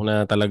Facebook Mm. na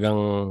talagang,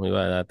 di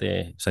ba,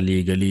 dati sa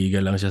liga-liga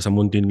lang siya sa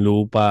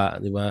Muntinlupa,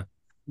 di ba?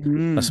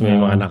 Tapos Mm. may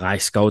mga Ah.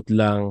 naka-scout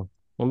lang.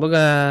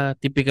 Kumbaga,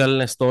 typical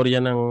na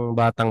istorya ng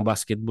batang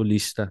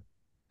basketballista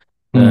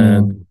na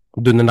Mm.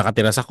 doon na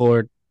nakatira sa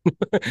court.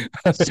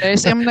 Sa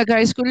SM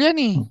nag-high school yan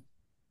eh.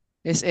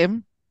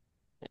 SM?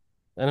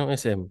 Anong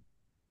SM?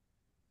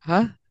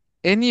 Ha?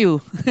 NU.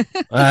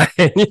 Ah,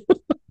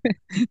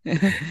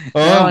 oh,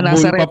 Oo,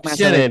 nasa rep, Bullpups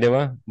nasa yan rep. di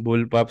ba?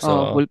 Bullpups, Oh,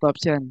 oo.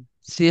 Bullpups yan.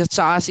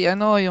 Saka si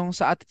ano, yung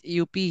sa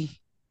UP.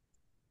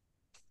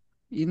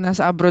 Yung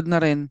nasa abroad na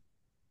rin.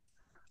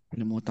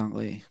 Kalimutan ko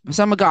eh.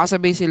 Basta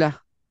magkakasabay sila.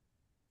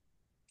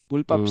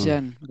 Bullpups Mm.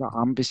 yan.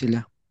 Magkakampi sila.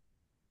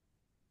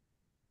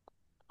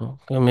 Oh,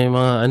 kaya may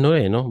mga ano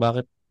no?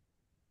 Bakit?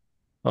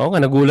 Oo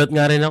nga, nagulat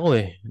nga rin ako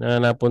na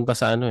napunta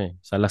sa ano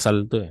sa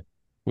Lasal to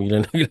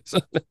Bigla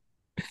naglasal.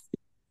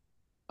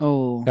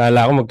 Oo.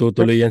 Kala ko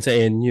magtutuloy yan sa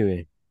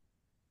NU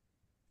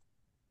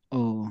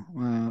Oo.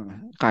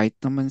 Kahit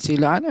naman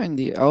sila, ano,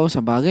 hindi. Oo,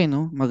 sa bagay,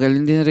 no?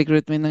 Magaling din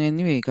recruitment ng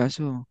anyway.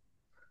 Kaso,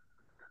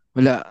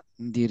 wala.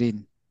 Hindi rin.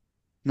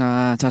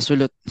 Na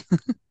sasulot.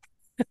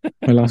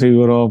 Walang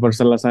siguro offer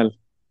sa Lasal.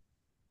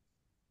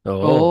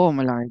 Oo. Oo,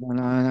 malaki.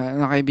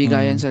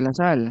 Nakaibigayan Mm. sa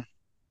Lasal.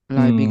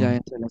 Malaki Mm.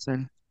 bigayan sa Lasal.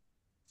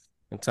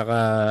 At saka,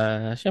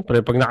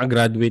 syempre, pag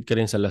nakagraduate ka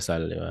rin sa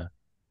Lasal, di ba?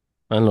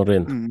 Ano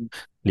rin, Mm.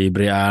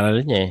 libre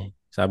aral niya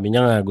Sabi niya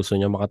nga, gusto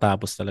niya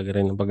makatapos talaga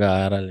rin ng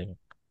pag-aaral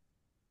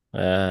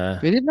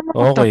Pwede naman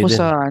Okay magtapos din.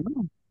 sa ano.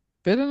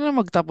 Pwede naman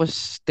magtapos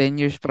 10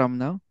 years from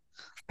now.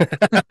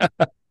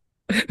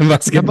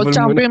 Basketball muna.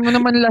 Napag-champion mo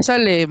naman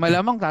Lasal eh.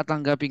 Malamang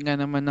tatanggapin ka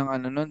naman ng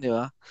ano nun, di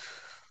ba?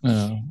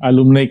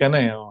 Alumni ka na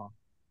eh. Oh.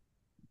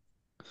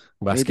 Pwede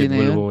na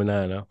Basketball yun. muna,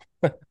 no?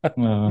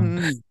 Ah.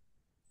 Mm.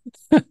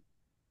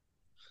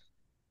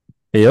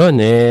 Ayun,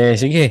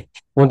 sige.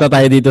 Punta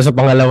tayo dito sa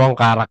pangalawang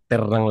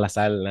karakter ng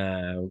Lasal na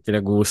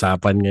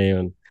pinag-uusapan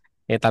ngayon.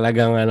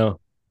 Talagang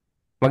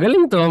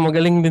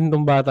magaling din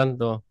tong batan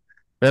to.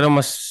 Pero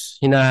mas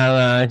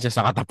hinahangaan siya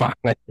sa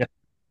katapangan niya.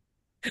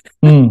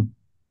 Mm.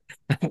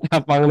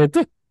 Tapang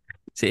nito,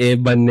 si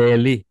Evan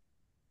Nelly.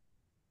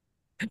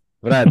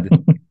 Brad,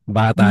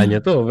 bata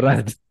niya to,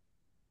 Brad.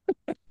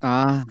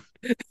 Ah,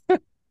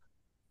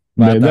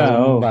 Batang, Beda,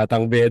 oh.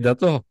 batang beda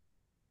to.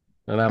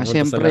 Na napunta sa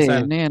syempre,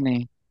 Lasal. ano yan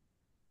eh.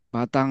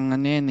 Batang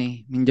ano yan eh.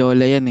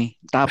 Mindyola yan eh.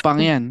 Tapang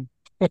yan.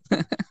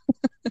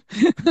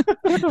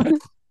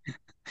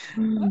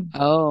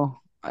 Oo.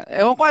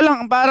 Ewan ko lang,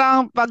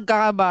 parang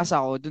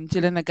pagkakabasa ko, dun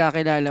sila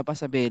nagkakilala pa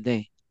sa Beda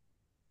eh.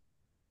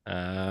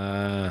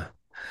 Ah,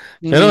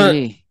 Ni pero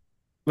Nelly.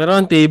 pero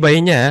ang tibay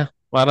niya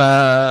para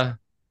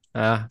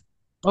ah,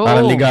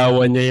 para Oo.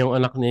 ligawan niya yung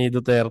anak ni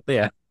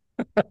Duterte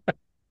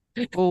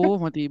Oo,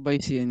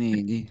 matibay si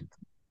Nelly.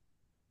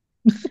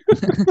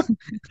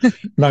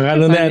 Naka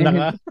ano na Ano yan,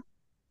 yun?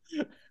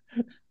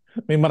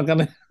 may marka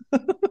na.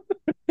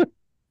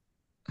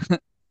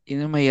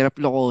 Yun ang mahirap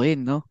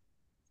lokohin, no?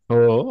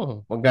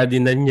 Oo, pagka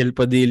dinanyel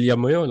Padilla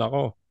mo yun,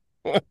 ako.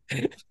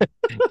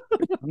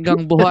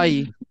 Hanggang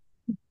buhay,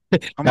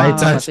 ang mga Kahit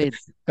sa kapatid.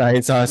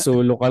 kahit sa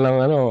sulok ka ng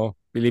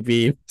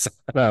Pilipinas,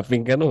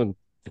 hanapin ka nun.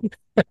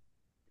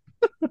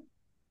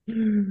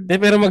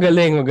 Pero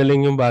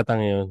magaling yung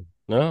batang yun,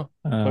 no?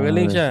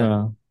 Magaling siya.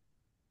 So,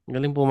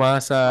 Magaling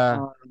pumasa,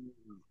 Ah,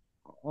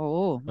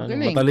 oo,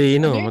 magaling.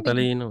 matalino, Ano yun eh?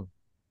 matalino.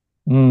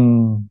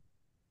 mm. Anong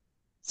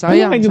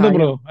Sayang, height nito, sayang.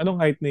 bro? Anong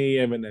height ni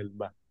MNL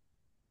ba?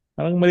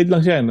 Parang maliit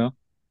lang siya, no?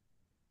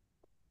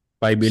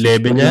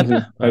 5'11 6'3" lang yata.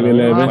 siya. Parang yun,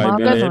 Mga, 5'11". mga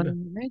ganon,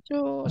 5'11. medyo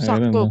Ayun,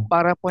 sakto no?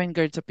 para point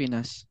guard sa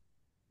Pinas.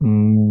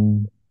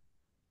 Mm.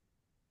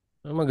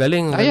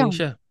 Magaling Sayang.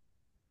 siya.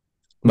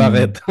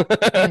 Bakit?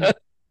 Mm.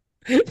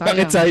 Ay,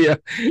 Bakit sayang. sayang?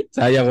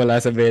 Sayang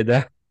wala sa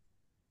beda.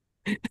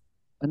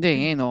 Hindi,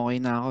 ngayon okay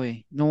na ako eh.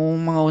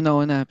 Nung mga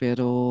una-una,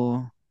 pero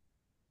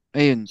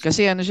ayun.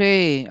 Kasi ano siya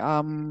eh,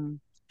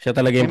 Siya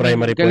talaga I yung mean,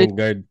 primary galit, point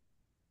guard.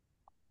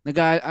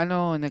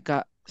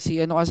 si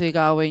ano kasi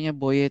kaaway niya,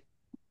 Boyet,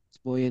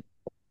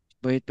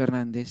 Boyet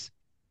Fernandez.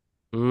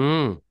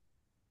 Hmm.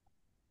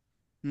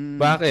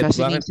 Bakit?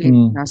 Siya Bakit?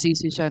 Mm.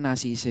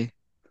 nasisi.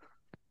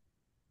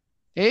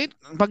 Eh,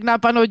 pag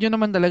napanood nyo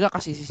naman talaga,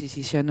 kasi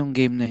sisisi siya nung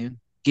game na yun.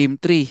 Game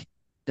 3,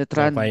 the Ng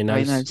Tran finals?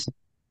 Finals,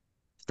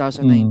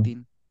 Mm.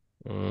 2019.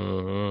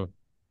 Hmm.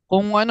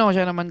 Kung ano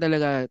siya naman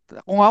talaga,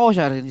 kung ako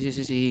siya rin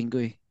sisisihin ko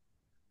eh.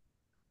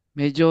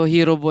 Medyo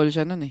hero ball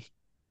siya nun eh.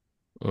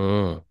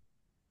 Hmm.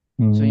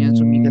 So yan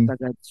sumikat Mm.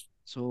 agad.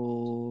 So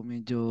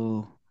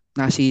medyo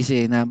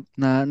nasisi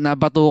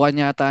nabatukan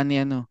yata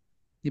ni ano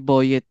ni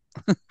Boyet.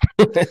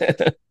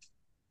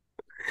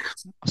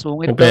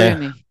 Sungit daw Pe,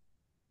 yun eh.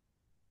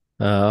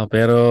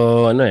 pero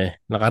ano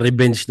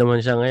naka-revenge naman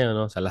siya ngayon,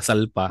 no? Sa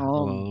Lasal pa.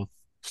 Oo.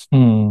 So,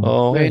 Mm.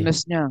 okay.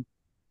 Buenas niya.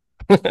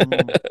 Oo.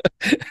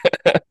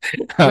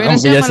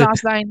 Buenas Nakakampi niya niya si,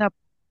 malakas lineup.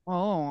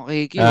 Oo,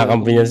 KQ.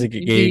 nakakampi Kung niya si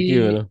hindi KQ,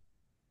 no?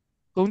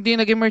 kung hindi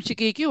nag-emerge si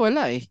KQ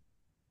wala eh.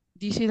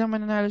 Hindi sila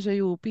mananalo sa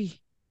UP.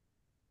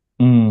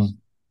 Mm.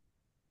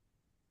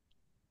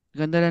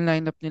 Ganda ng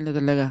lineup nila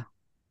talaga.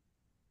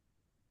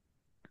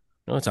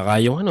 No, saka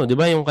yung ano, 'di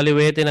ba yung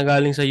kaliwete na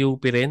galing sa UP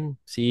rin,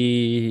 si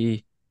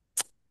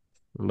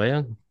ano ba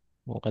 'yun?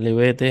 Yung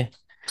kaliwete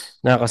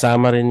na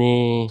kasama rin ni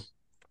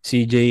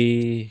CJ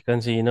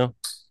Cancino.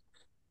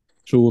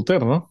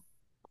 Shooter, no?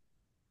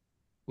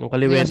 Yung Hindi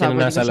kaliwete na kasama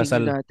din kasi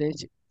yun dati.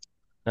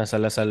 nasa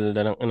Lasal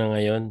na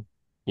ngayon.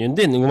 Yun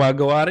din,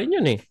 gumagawa rin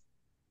yun eh.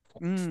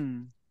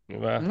 Mm. 'Di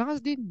ba? Malakas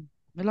din.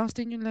 Malakas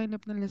din yung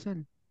lineup ng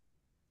Lasal.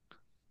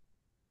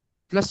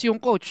 Plus yung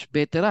coach,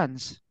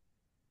 veterans.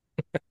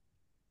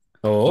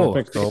 Oo,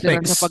 Topex.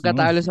 Veteran sa Topex. Mm.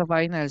 pagkatalo sa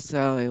finals. So,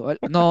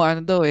 no,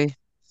 ano daw eh.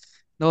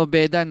 No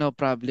beda, no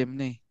problem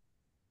na eh.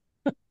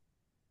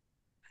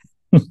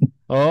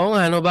 Oo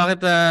nga, no, bakit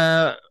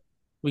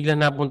bigla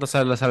napunta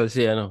sa Lasal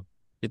si ano,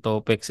 si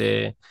Topex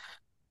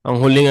ang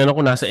huling ano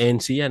ko nasa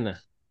NC yan ah.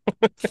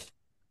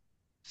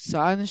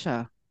 Saan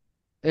siya?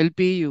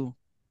 LPU.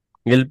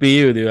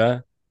 LPU, di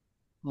ba?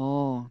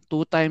 Oh,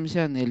 two times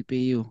yan,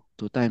 LPU.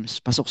 Two times.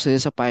 Pasok sila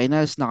sa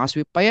finals.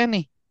 Nakasweep pa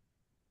yan eh.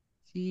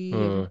 Si,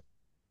 ano, Hmm.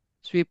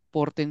 sweep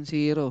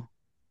 14-0.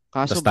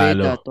 Kaso Tapos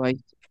talo. beda,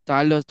 twice.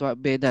 Talo,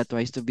 beda,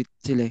 twice to beat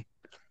sila eh.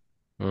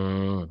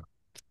 Hmm.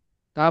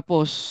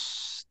 Tapos,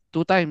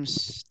 two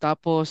times.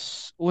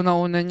 Tapos,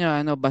 una-una niya,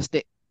 ano,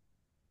 Baste.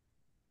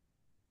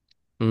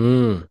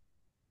 Hmm.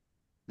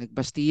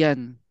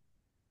 Nagbastian.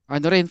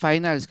 Ano rin,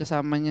 finals.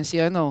 Kasama niya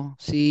si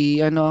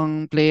ano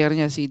ang player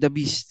niya, si The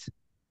Beast.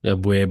 La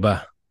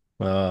Bueva.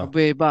 Oo.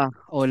 Abueva.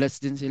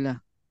 Olats din sila.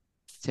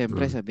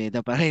 Siyempre, Hmm. sa beda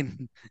pa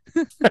rin.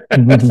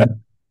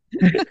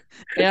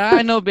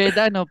 Kaya ano,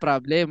 beda, no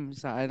problem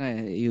sa ano,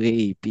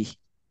 UAAP.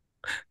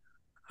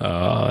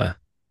 Oo.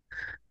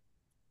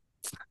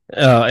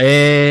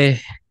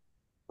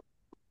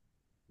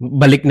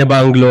 Balik na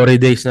ba ang glory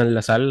days ng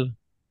Lasal?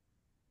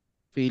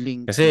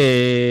 Feeling Kasi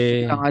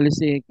ko. Lang alis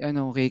si,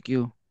 ano,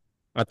 KQ.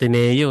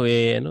 Ateneo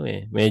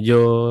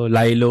medyo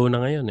lie low na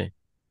ngayon eh.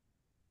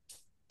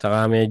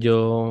 Saka medyo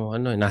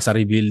nasa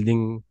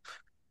rebuilding.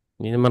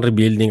 Hindi naman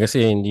rebuilding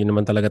kasi hindi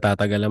naman talaga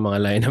tatagal ang mga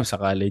lineup sa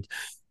college.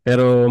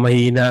 Pero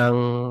mahina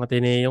ang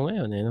Ateneo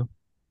ngayon no?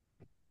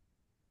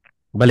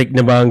 Balik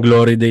na ba ang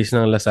glory days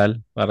ng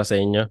Lasal para sa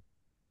inyo?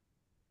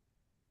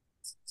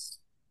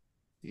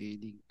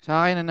 Feeling.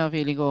 Sa akin, ano,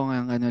 feeling ko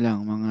ang ano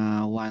lang,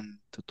 mga 1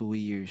 to 2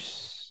 years.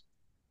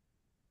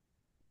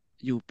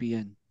 UP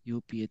yan.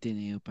 UP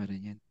Ateneo pa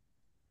rin yan.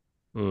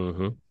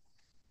 Mhm.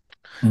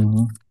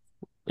 Mhm.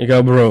 Ikaw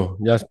bro,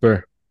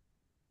 Jasper.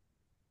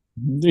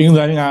 Yung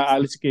dahil nga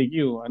aalis si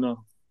KQ,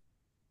 ano,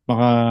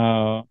 baka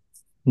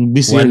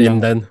this year One and lang.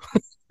 done.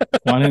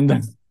 One and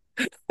done.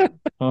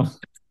 Oh,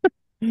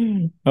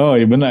 oh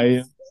iba na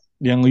eh.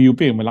 Yung UP,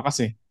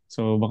 malakas eh.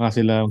 So baka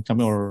sila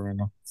champion or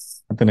ano,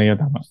 Ateneo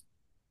tama.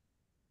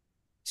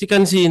 Si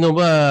Cancino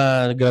ba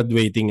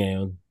graduating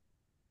ngayon?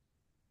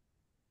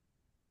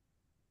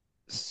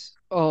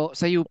 Oh,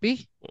 sa UP?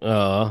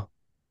 Oo.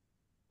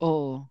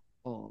 Oo.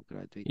 Oo,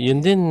 graduate na Yun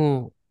yan. din,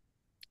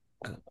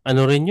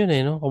 ano rin yun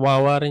no?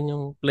 Kawawa rin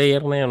yung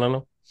player na yun, ano?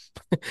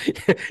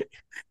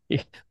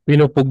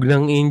 Pinupog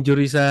ng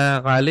injury sa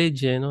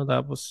college no?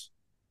 Tapos,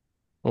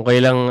 kung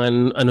kailang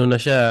ano na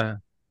siya,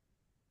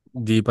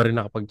 di pa rin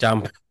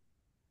nakapag-champion.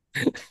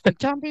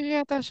 Nag-champion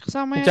yata siya.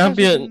 Kasama yata siya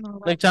Nag-champion, dun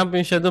nakaraan.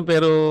 nag-champion siya doon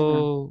pero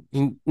Ah,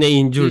 hindi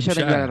na-injured siya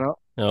siya. naglalaro.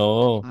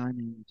 Oo, Ah,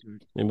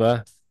 na-injured. di ba?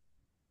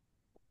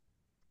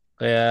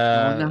 Kaya,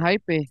 Nauna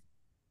hype eh.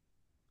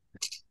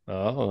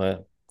 oo,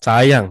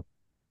 sayang.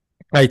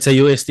 Kahit sa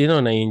UST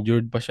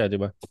na-injured pa siya, di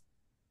ba?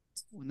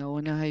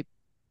 Una-una hype.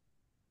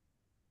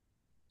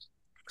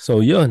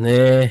 So, yun,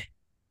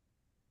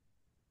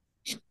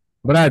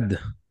 Brad,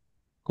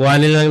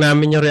 kuhanin lang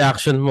namin yung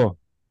reaction mo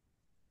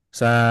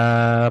sa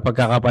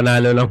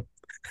pagkakapanalo ng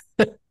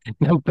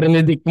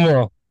predict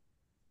mo.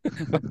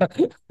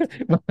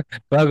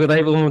 Bago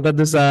tayo pumunta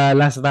doon sa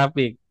last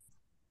topic.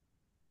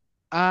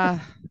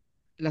 Ah,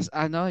 last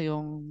ano,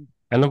 yung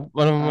Ano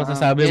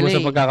masasabi mo sa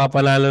LA.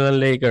 pagkakapanalo ng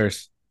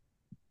Lakers?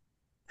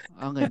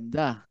 Ang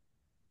ganda.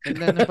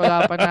 Ganda ng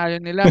pagkapanalo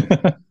nila.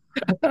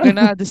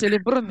 Ganado si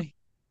Lebron eh.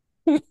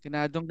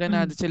 Ganado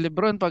si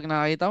Lebron. Pag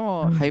nakita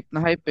mo, hype na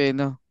hype eh,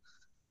 no?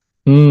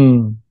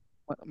 Hmm.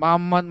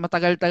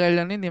 Matagal-tagal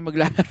lang yun eh,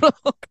 maglalaro.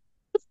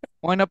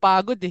 Mga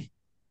napagod eh.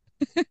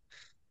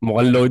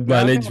 Mukhang load Grabe,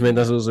 management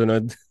na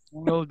susunod.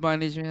 mga load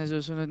management na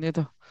susunod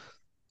nito.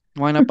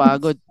 Mga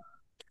napagod.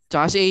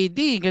 Tsaka si AD,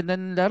 ganda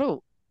ng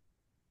laro.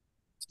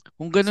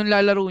 Kung ganun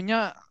lalaro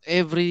niya,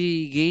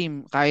 every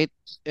game, kahit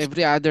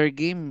every other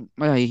game,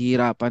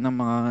 mahihirapan ng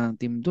mga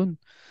team dun.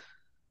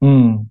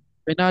 Hmm.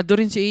 Ganado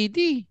rin si AD.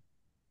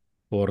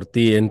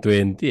 40 and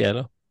 20,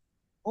 ano?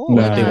 Oo,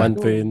 Na. 41, ganado.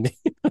 20.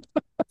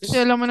 Kasi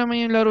alam mo naman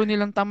yung laro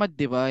nilang tamad,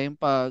 di ba? Yung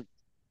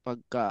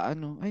pagka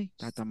ano, ay,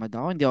 tatamad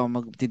ako, hindi ako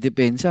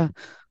magdidepensa.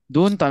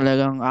 Doon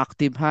talagang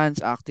active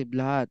hands, active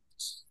lahat.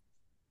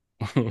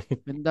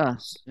 Ganda.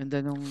 Ganda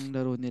nung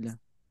laro nila.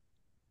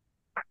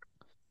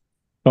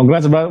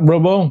 Congrats,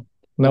 bro Bong.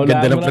 Ang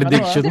ganda Naulaan mo ng ng ano, ah.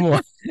 prediction mo.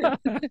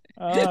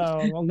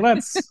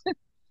 Congrats.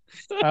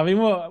 Sabi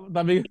mo,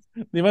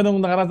 di ba nung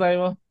nakaraan sabi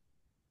mo,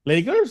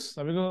 Lakers?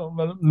 Sabi ko,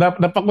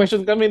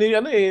 napa-question kami ni,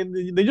 ano eh,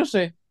 ni Diyos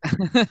eh.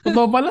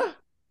 Totoo pala.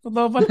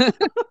 Totoo pala.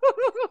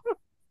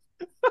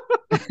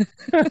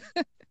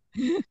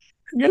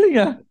 Galing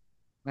ah.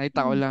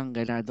 Nakita ko lang,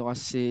 ganado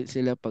kasi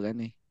sila pag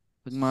ano eh.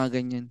 Pag mga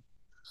ganyan.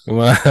 Yung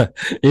mga,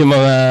 yung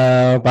mga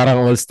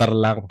parang all-star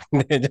lang.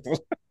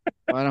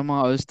 Parang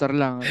mga all-star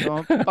lang.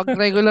 So, pag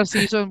regular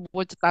season,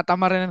 putya,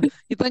 tatama rin.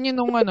 Kita niyo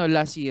nung ano,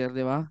 last year,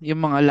 di ba?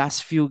 Yung mga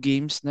last few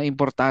games na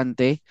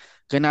importante.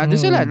 Ganado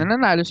sila, Hmm.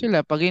 nananalo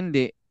sila. Pag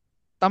hindi,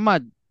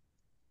 tamad.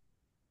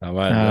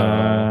 Tama, no.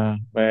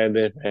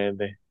 Pwede,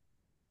 pwede.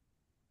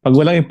 Pag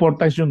walang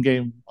importance yung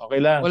game,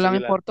 okay lang, Walang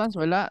sige lang. importance,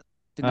 wala.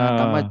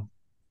 Tinatamad. Ah,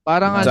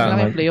 Parang ano lang Sa, yung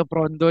tinatamad. playoff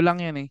rondo lang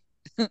yan eh.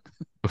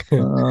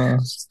 Ah,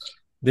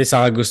 di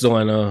saka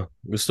gustong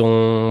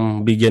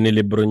bigyan ni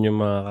LeBron yung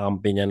mga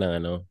kakampi niya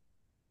ng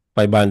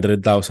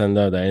 500,000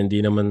 daw dahil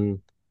hindi naman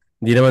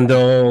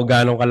daw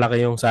ganong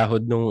kalaki yung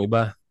sahod nung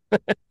iba.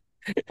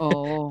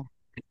 Oo.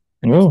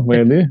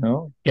 pwede.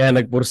 Oh. Kaya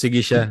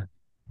nagpursigi siya.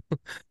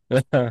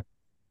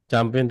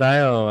 Champion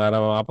tayo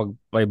para makapag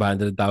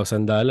 $500,000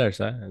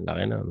 ha. Ang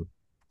laki na.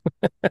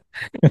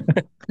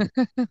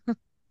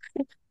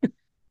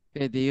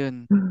 Pwede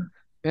yun.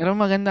 Pero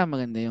maganda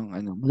yung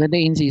ano. Maganda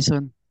in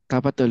season.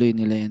 Dapat tuloy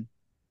nila yan.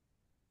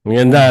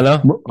 Maganda, no?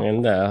 Bro,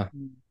 Maganda, ah.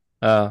 Hmm.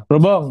 Ah, Bro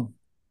Bong,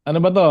 ano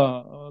ba to?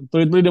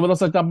 Tuloy-tuloy na ba to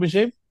sa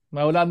championship?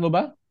 Mahulaan mo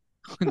ba?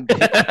 Hindi.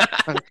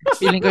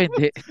 Feeling ko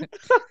hindi.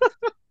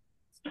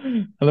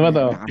 Ano ba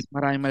to?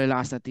 Maraming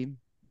malalakas na team.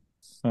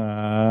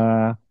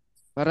 Ah,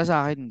 Para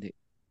sa akin, hindi.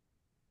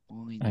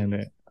 Oo, hindi.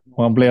 hindi.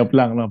 Mukhang Ano, playoff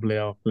lang, no?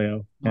 Playoff.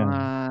 mga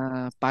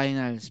Yan.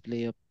 finals,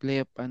 playoff,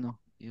 ano,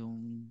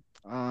 yung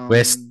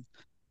West.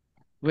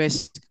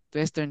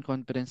 Western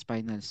Conference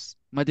Finals.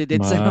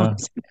 Madedetsa naman Ma.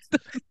 sila.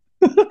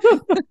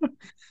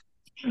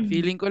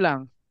 Feeling ko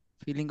lang.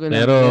 Feeling ko lang.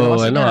 Pero Pero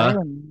kasi ano nga, ah,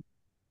 ayun.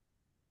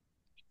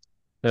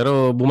 pero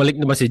bumalik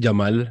na ba si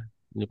Jamal?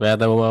 Hindi pa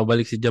yata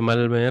bumabalik si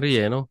Jamal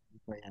Murray no? Hindi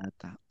pa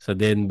yata. Sa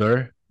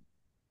Denver.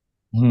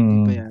 Hindi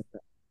pa Hmm. yata.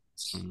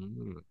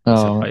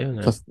 Isa Oo. pa yun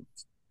ah.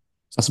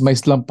 Tas may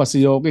slump pa si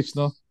Jokic,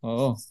 no?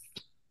 Oo.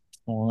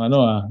 Kung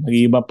ano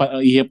nag-iiba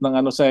pa, ihip ng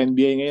ano sa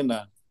NBA ngayon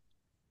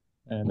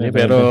Hindi, Pwede,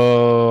 pero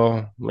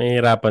pwede. may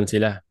hirapan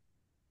sila.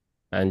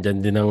 Andyan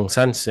din ang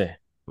Suns eh.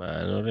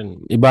 Ano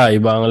rin. Iba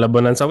ang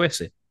labanan sa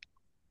West eh.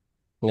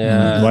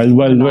 Kaya, Wild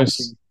Wild Malakas din. West.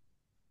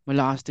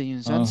 Malakas din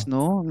yung Oo. Suns,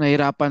 no?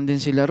 Nahirapan din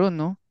sila ron,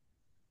 no?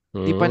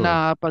 Di pa mm,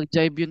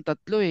 nakapag-jive yung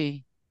tatlo eh.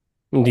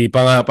 hindi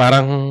pa nga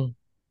parang,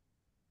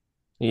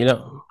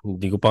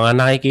 hindi ko pa nga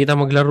nakikita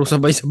maglaro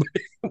sabay-sabay.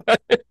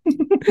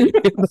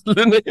 Yung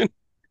tatlo na yun.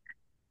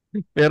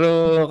 Pero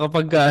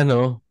kapag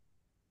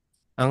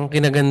ang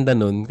kinaganda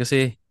nun,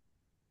 kasi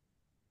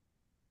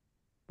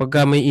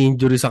pagka may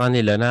injury sa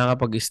kanila,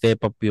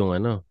 nakakapag-step up yung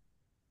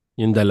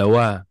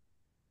dalawa.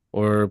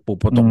 Or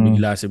puputok Mm.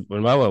 bigla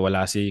halimbawa,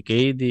 wala si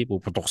KD,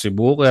 puputok si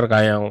Booker,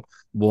 kayang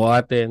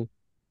buhatin.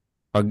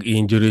 Pag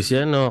injury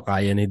siya,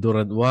 kaya ni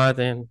Durant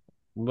buhatin.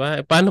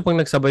 Diba? Paano pag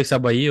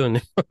nagsabay-sabay yun?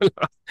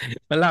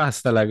 Malakas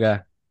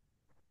talaga.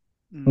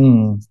 Mm,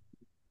 Mm.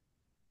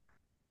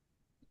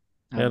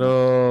 tama. Pero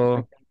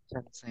Maganda yung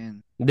Suns na yan.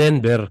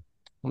 Denver.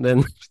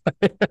 Denver,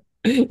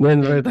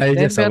 Denver tayo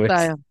dyan sa Denver West.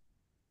 tayo.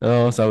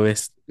 Oo, sa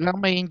West. Lang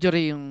may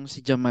injury yung si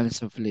Jamal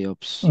sa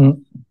playoffs. Mm.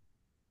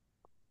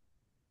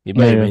 Iba-iba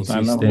Ngayon, yung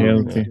sana Puro system.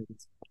 healthy. injury.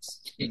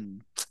 Mm.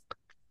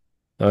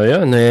 So,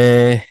 yun.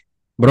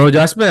 Bro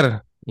Jasper,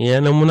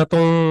 yan na muna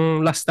tong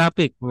last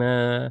topic na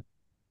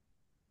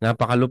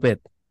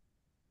napakalupit.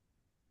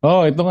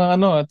 Ito nga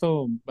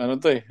ito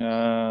to eh.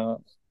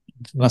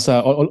 Nasa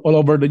all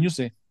over the news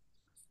eh.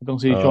 Itong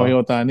si Oo. Shohei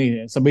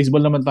Ohtani. Sa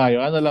baseball naman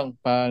tayo. Ano lang,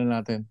 paano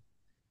natin?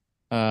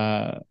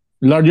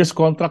 Largest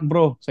contract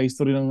bro sa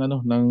history ng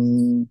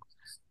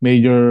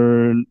major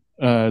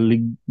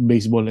league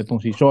baseball.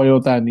 Itong si Shohei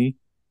Ohtani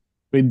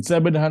with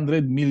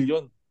 700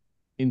 million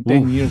in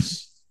 10 Oof, years.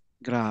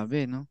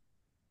 Grabe, no?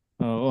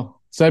 Oo.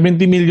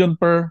 70 million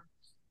per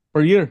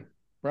year.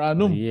 Per per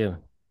annum. year.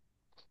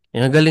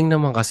 Yung galing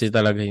naman kasi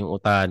talaga yung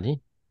Otani.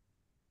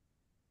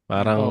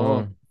 Parang, Oo.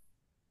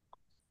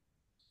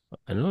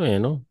 ano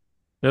no?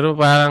 Pero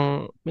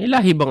parang, may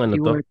lahi bang ano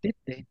Di to? worth it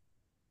eh.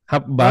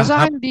 Hap Para ba? sa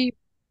Hap, akin, di,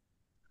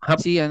 hap,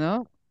 si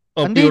ano?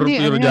 o Hindi, pure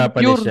ano yan,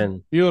 Japanese pure. yan?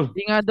 Pure.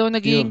 Hindi nga daw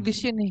nag Pure.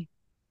 english yan eh.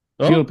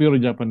 Oh? Pure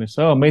Japanese.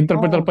 Oh, may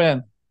interpreter Oo, pa yan.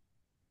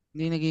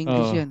 hindi nag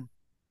english Oo. yan.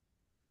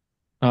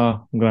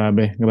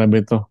 Grabe. Grabe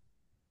to.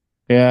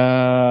 Kaya,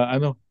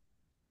 ano,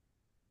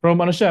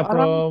 Parang,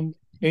 from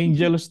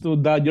Angels to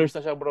Dodgers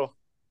na siya, bro.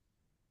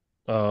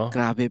 Oo.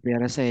 grabe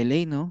pera sa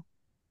LA, no?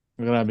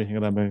 Grabe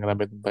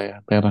itong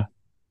pera.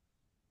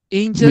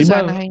 Di Angels,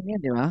 ba? Anaheim yan,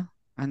 di ba?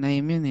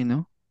 Anaheim yun eh, no?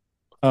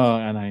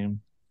 Anaheim.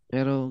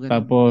 Pero ganun,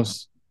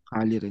 Tapos,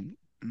 kali rin.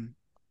 Mm.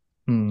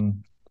 hmm,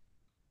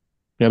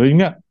 pero yun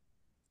nga,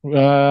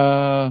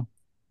 uh,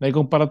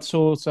 naikumpara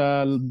so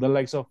sa the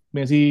likes of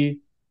Messi,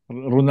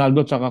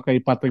 Ronaldo, tsaka kay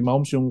Patrick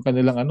Mahomes, yung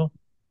kanilang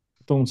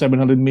itong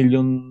 700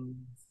 million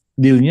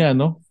deal niya,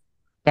 no?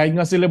 Kahit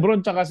nga si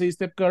LeBron tsaka si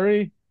Steph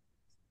Curry,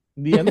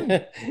 hindi sa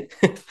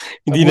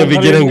Hindi buong career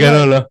nabigyan ng nila,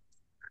 gano'n, no?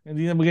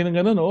 hindi na bigyan ng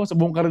ganun, oh, sa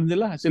buong career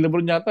nila. Si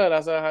LeBron yata,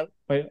 nasa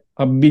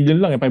a billion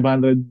lang,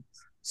 500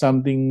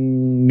 something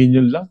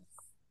million lang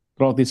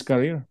throughout his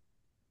career.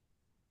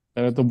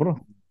 Pero ito bro,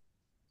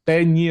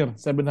 10 year,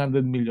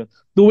 700 million.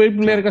 Two-way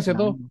player Grabe kasi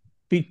to, naman.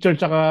 pitcher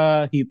tsaka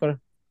hitter.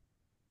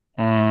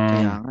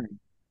 Kaya nga eh.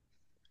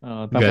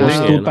 Tapos Galing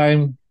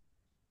no?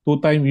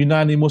 two-time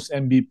unanimous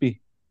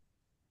MVP.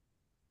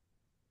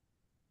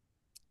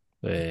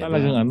 Pwede.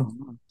 Talagang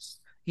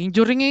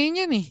Injury ngayon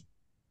yan eh.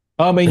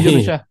 may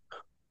injury siya.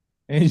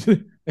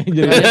 Injury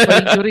Galing siya. pa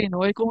injury,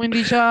 no? Eh, kung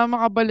hindi siya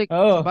makabalik, sa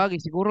Oo. bagay,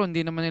 siguro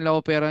hindi naman nila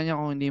opera niya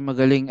kung hindi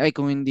magaling. Ay,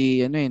 kung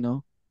hindi, ano eh,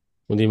 no?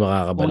 Hindi Kung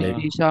makakabalik.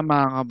 hindi siya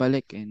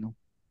makakabalik, eh, no?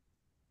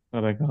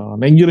 Correct.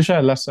 Na-injury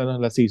siya last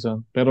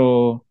season. Pero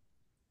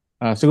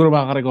siguro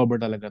makaka-recover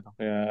talaga to.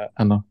 Kaya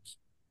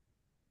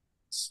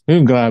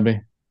yun,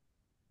 grabe.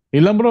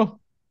 Ilan bro?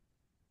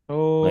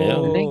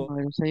 Ayun. Galing,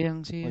 So, sayang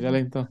si, ano.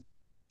 magaling to.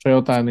 Shohei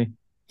Ohtani.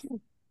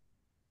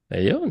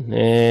 Ayun.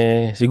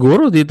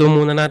 Siguro dito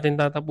muna natin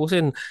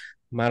tatapusin.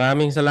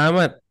 Maraming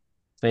salamat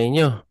sa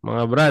inyo,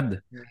 mga brad.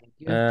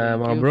 Thank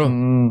Mga you. bro.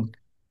 Mm.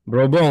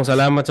 Bro Bong,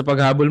 salamat sa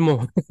paghabol mo.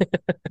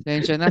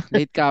 Pasensya na,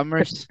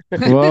 latecomers.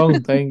 Wow,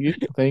 thank you.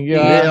 Thank you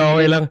Hindi, Hindi, ah.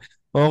 okay hindi. lang.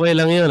 Okay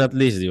lang yun at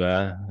least, di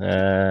ba? Na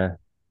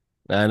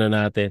ano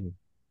natin,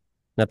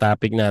 na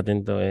topic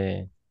natin to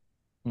eh.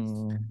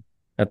 Mm.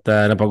 At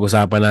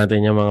napag-usapan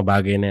natin yung mga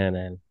bagay na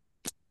yan.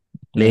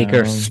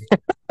 Lakers.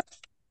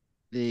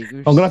 Um,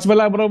 Lakers. congrats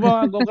pala bro mo.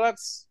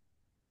 Congrats.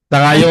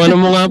 Saka yung ano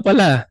mo nga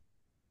pala.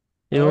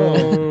 Oo.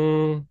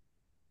 Yung...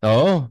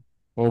 Oo.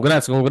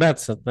 Congrats.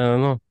 At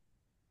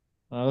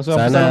Gusto ko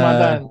sana...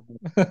 pasalamatan.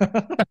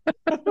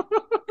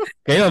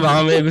 Kayo, baka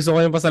may gusto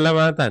kayong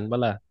pasalamatan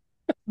pala.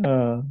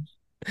 Ah,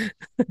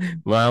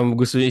 Mga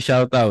gusto yung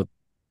shoutout.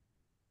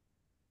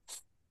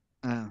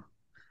 Ah.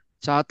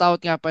 Shoutout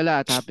nga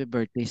pala at happy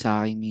birthday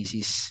sa aking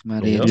Mrs.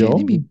 Maria Ayun.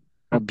 Genevieve yun.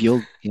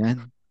 Rabiog. Yan.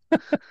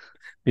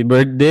 Happy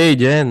birthday,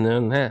 Jen.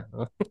 Yun, ha?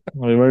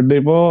 Happy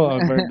birthday po.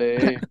 Happy birthday.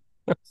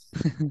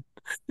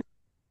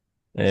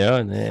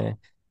 Ayun,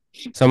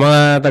 Sa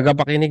mga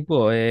tagapakinig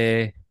po,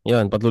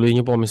 yun, patuloy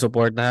niyo po kami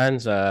suportahan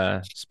sa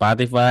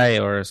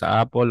Spotify or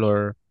sa Apple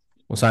or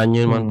kung saan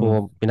nyo naman Mm. po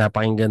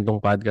pinapakinggan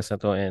tong podcast na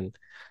to, and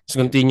just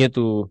continue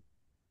to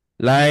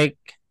like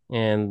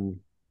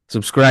and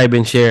subscribe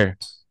and share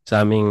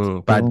sa aming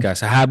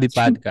podcast, sa Hubby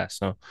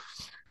Podcast, no?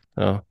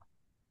 So,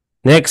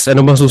 next,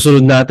 ano ba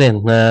susunod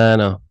natin na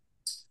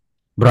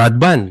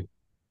broadband?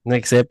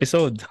 Next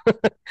episode.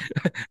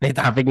 May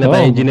topic na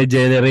tayong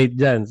gine-generate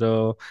dyan.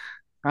 So,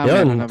 Meron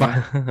yun, na ba?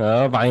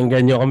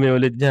 pakinggan nyo kami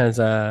ulit dyan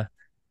sa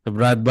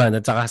broadband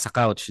at saka sa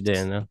couch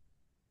din. No?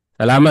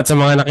 Salamat sa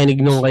mga nakinig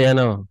nung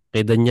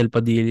kay Daniel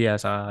Padilla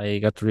sa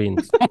kay Catherine.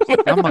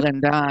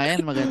 Maganda nga yan.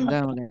 Maganda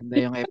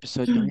yung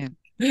episode yung yan.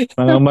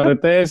 Mga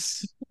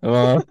Marites.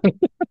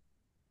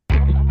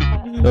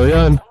 So,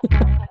 yun.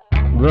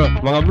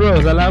 Mga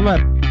bro, salamat.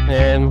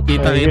 And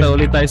kita-kita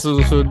ulit tayo sa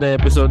susunod na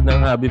episode ng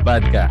Hubby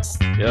Podcast.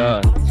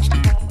 Yun.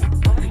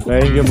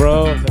 Thank you,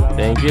 bro. Salamat.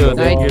 Thank you.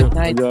 Good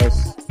night.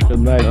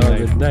 Good night.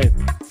 Good night.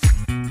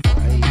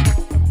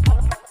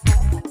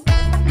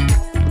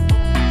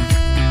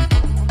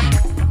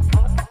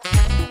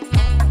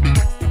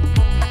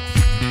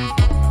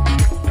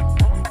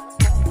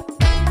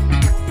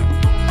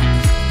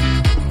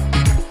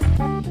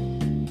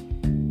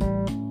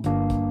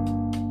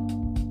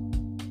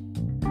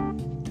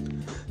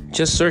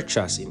 Just search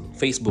us in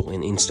Facebook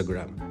and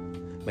Instagram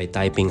by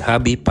typing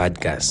Hubby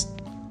Podcast.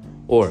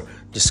 Or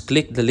just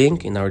click the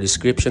link in our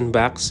description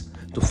box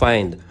to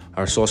find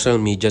our social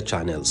media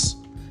channels.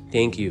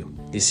 Thank you.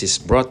 This is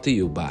brought to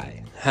you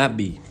by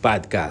Hubby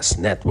Podcast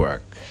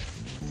Network.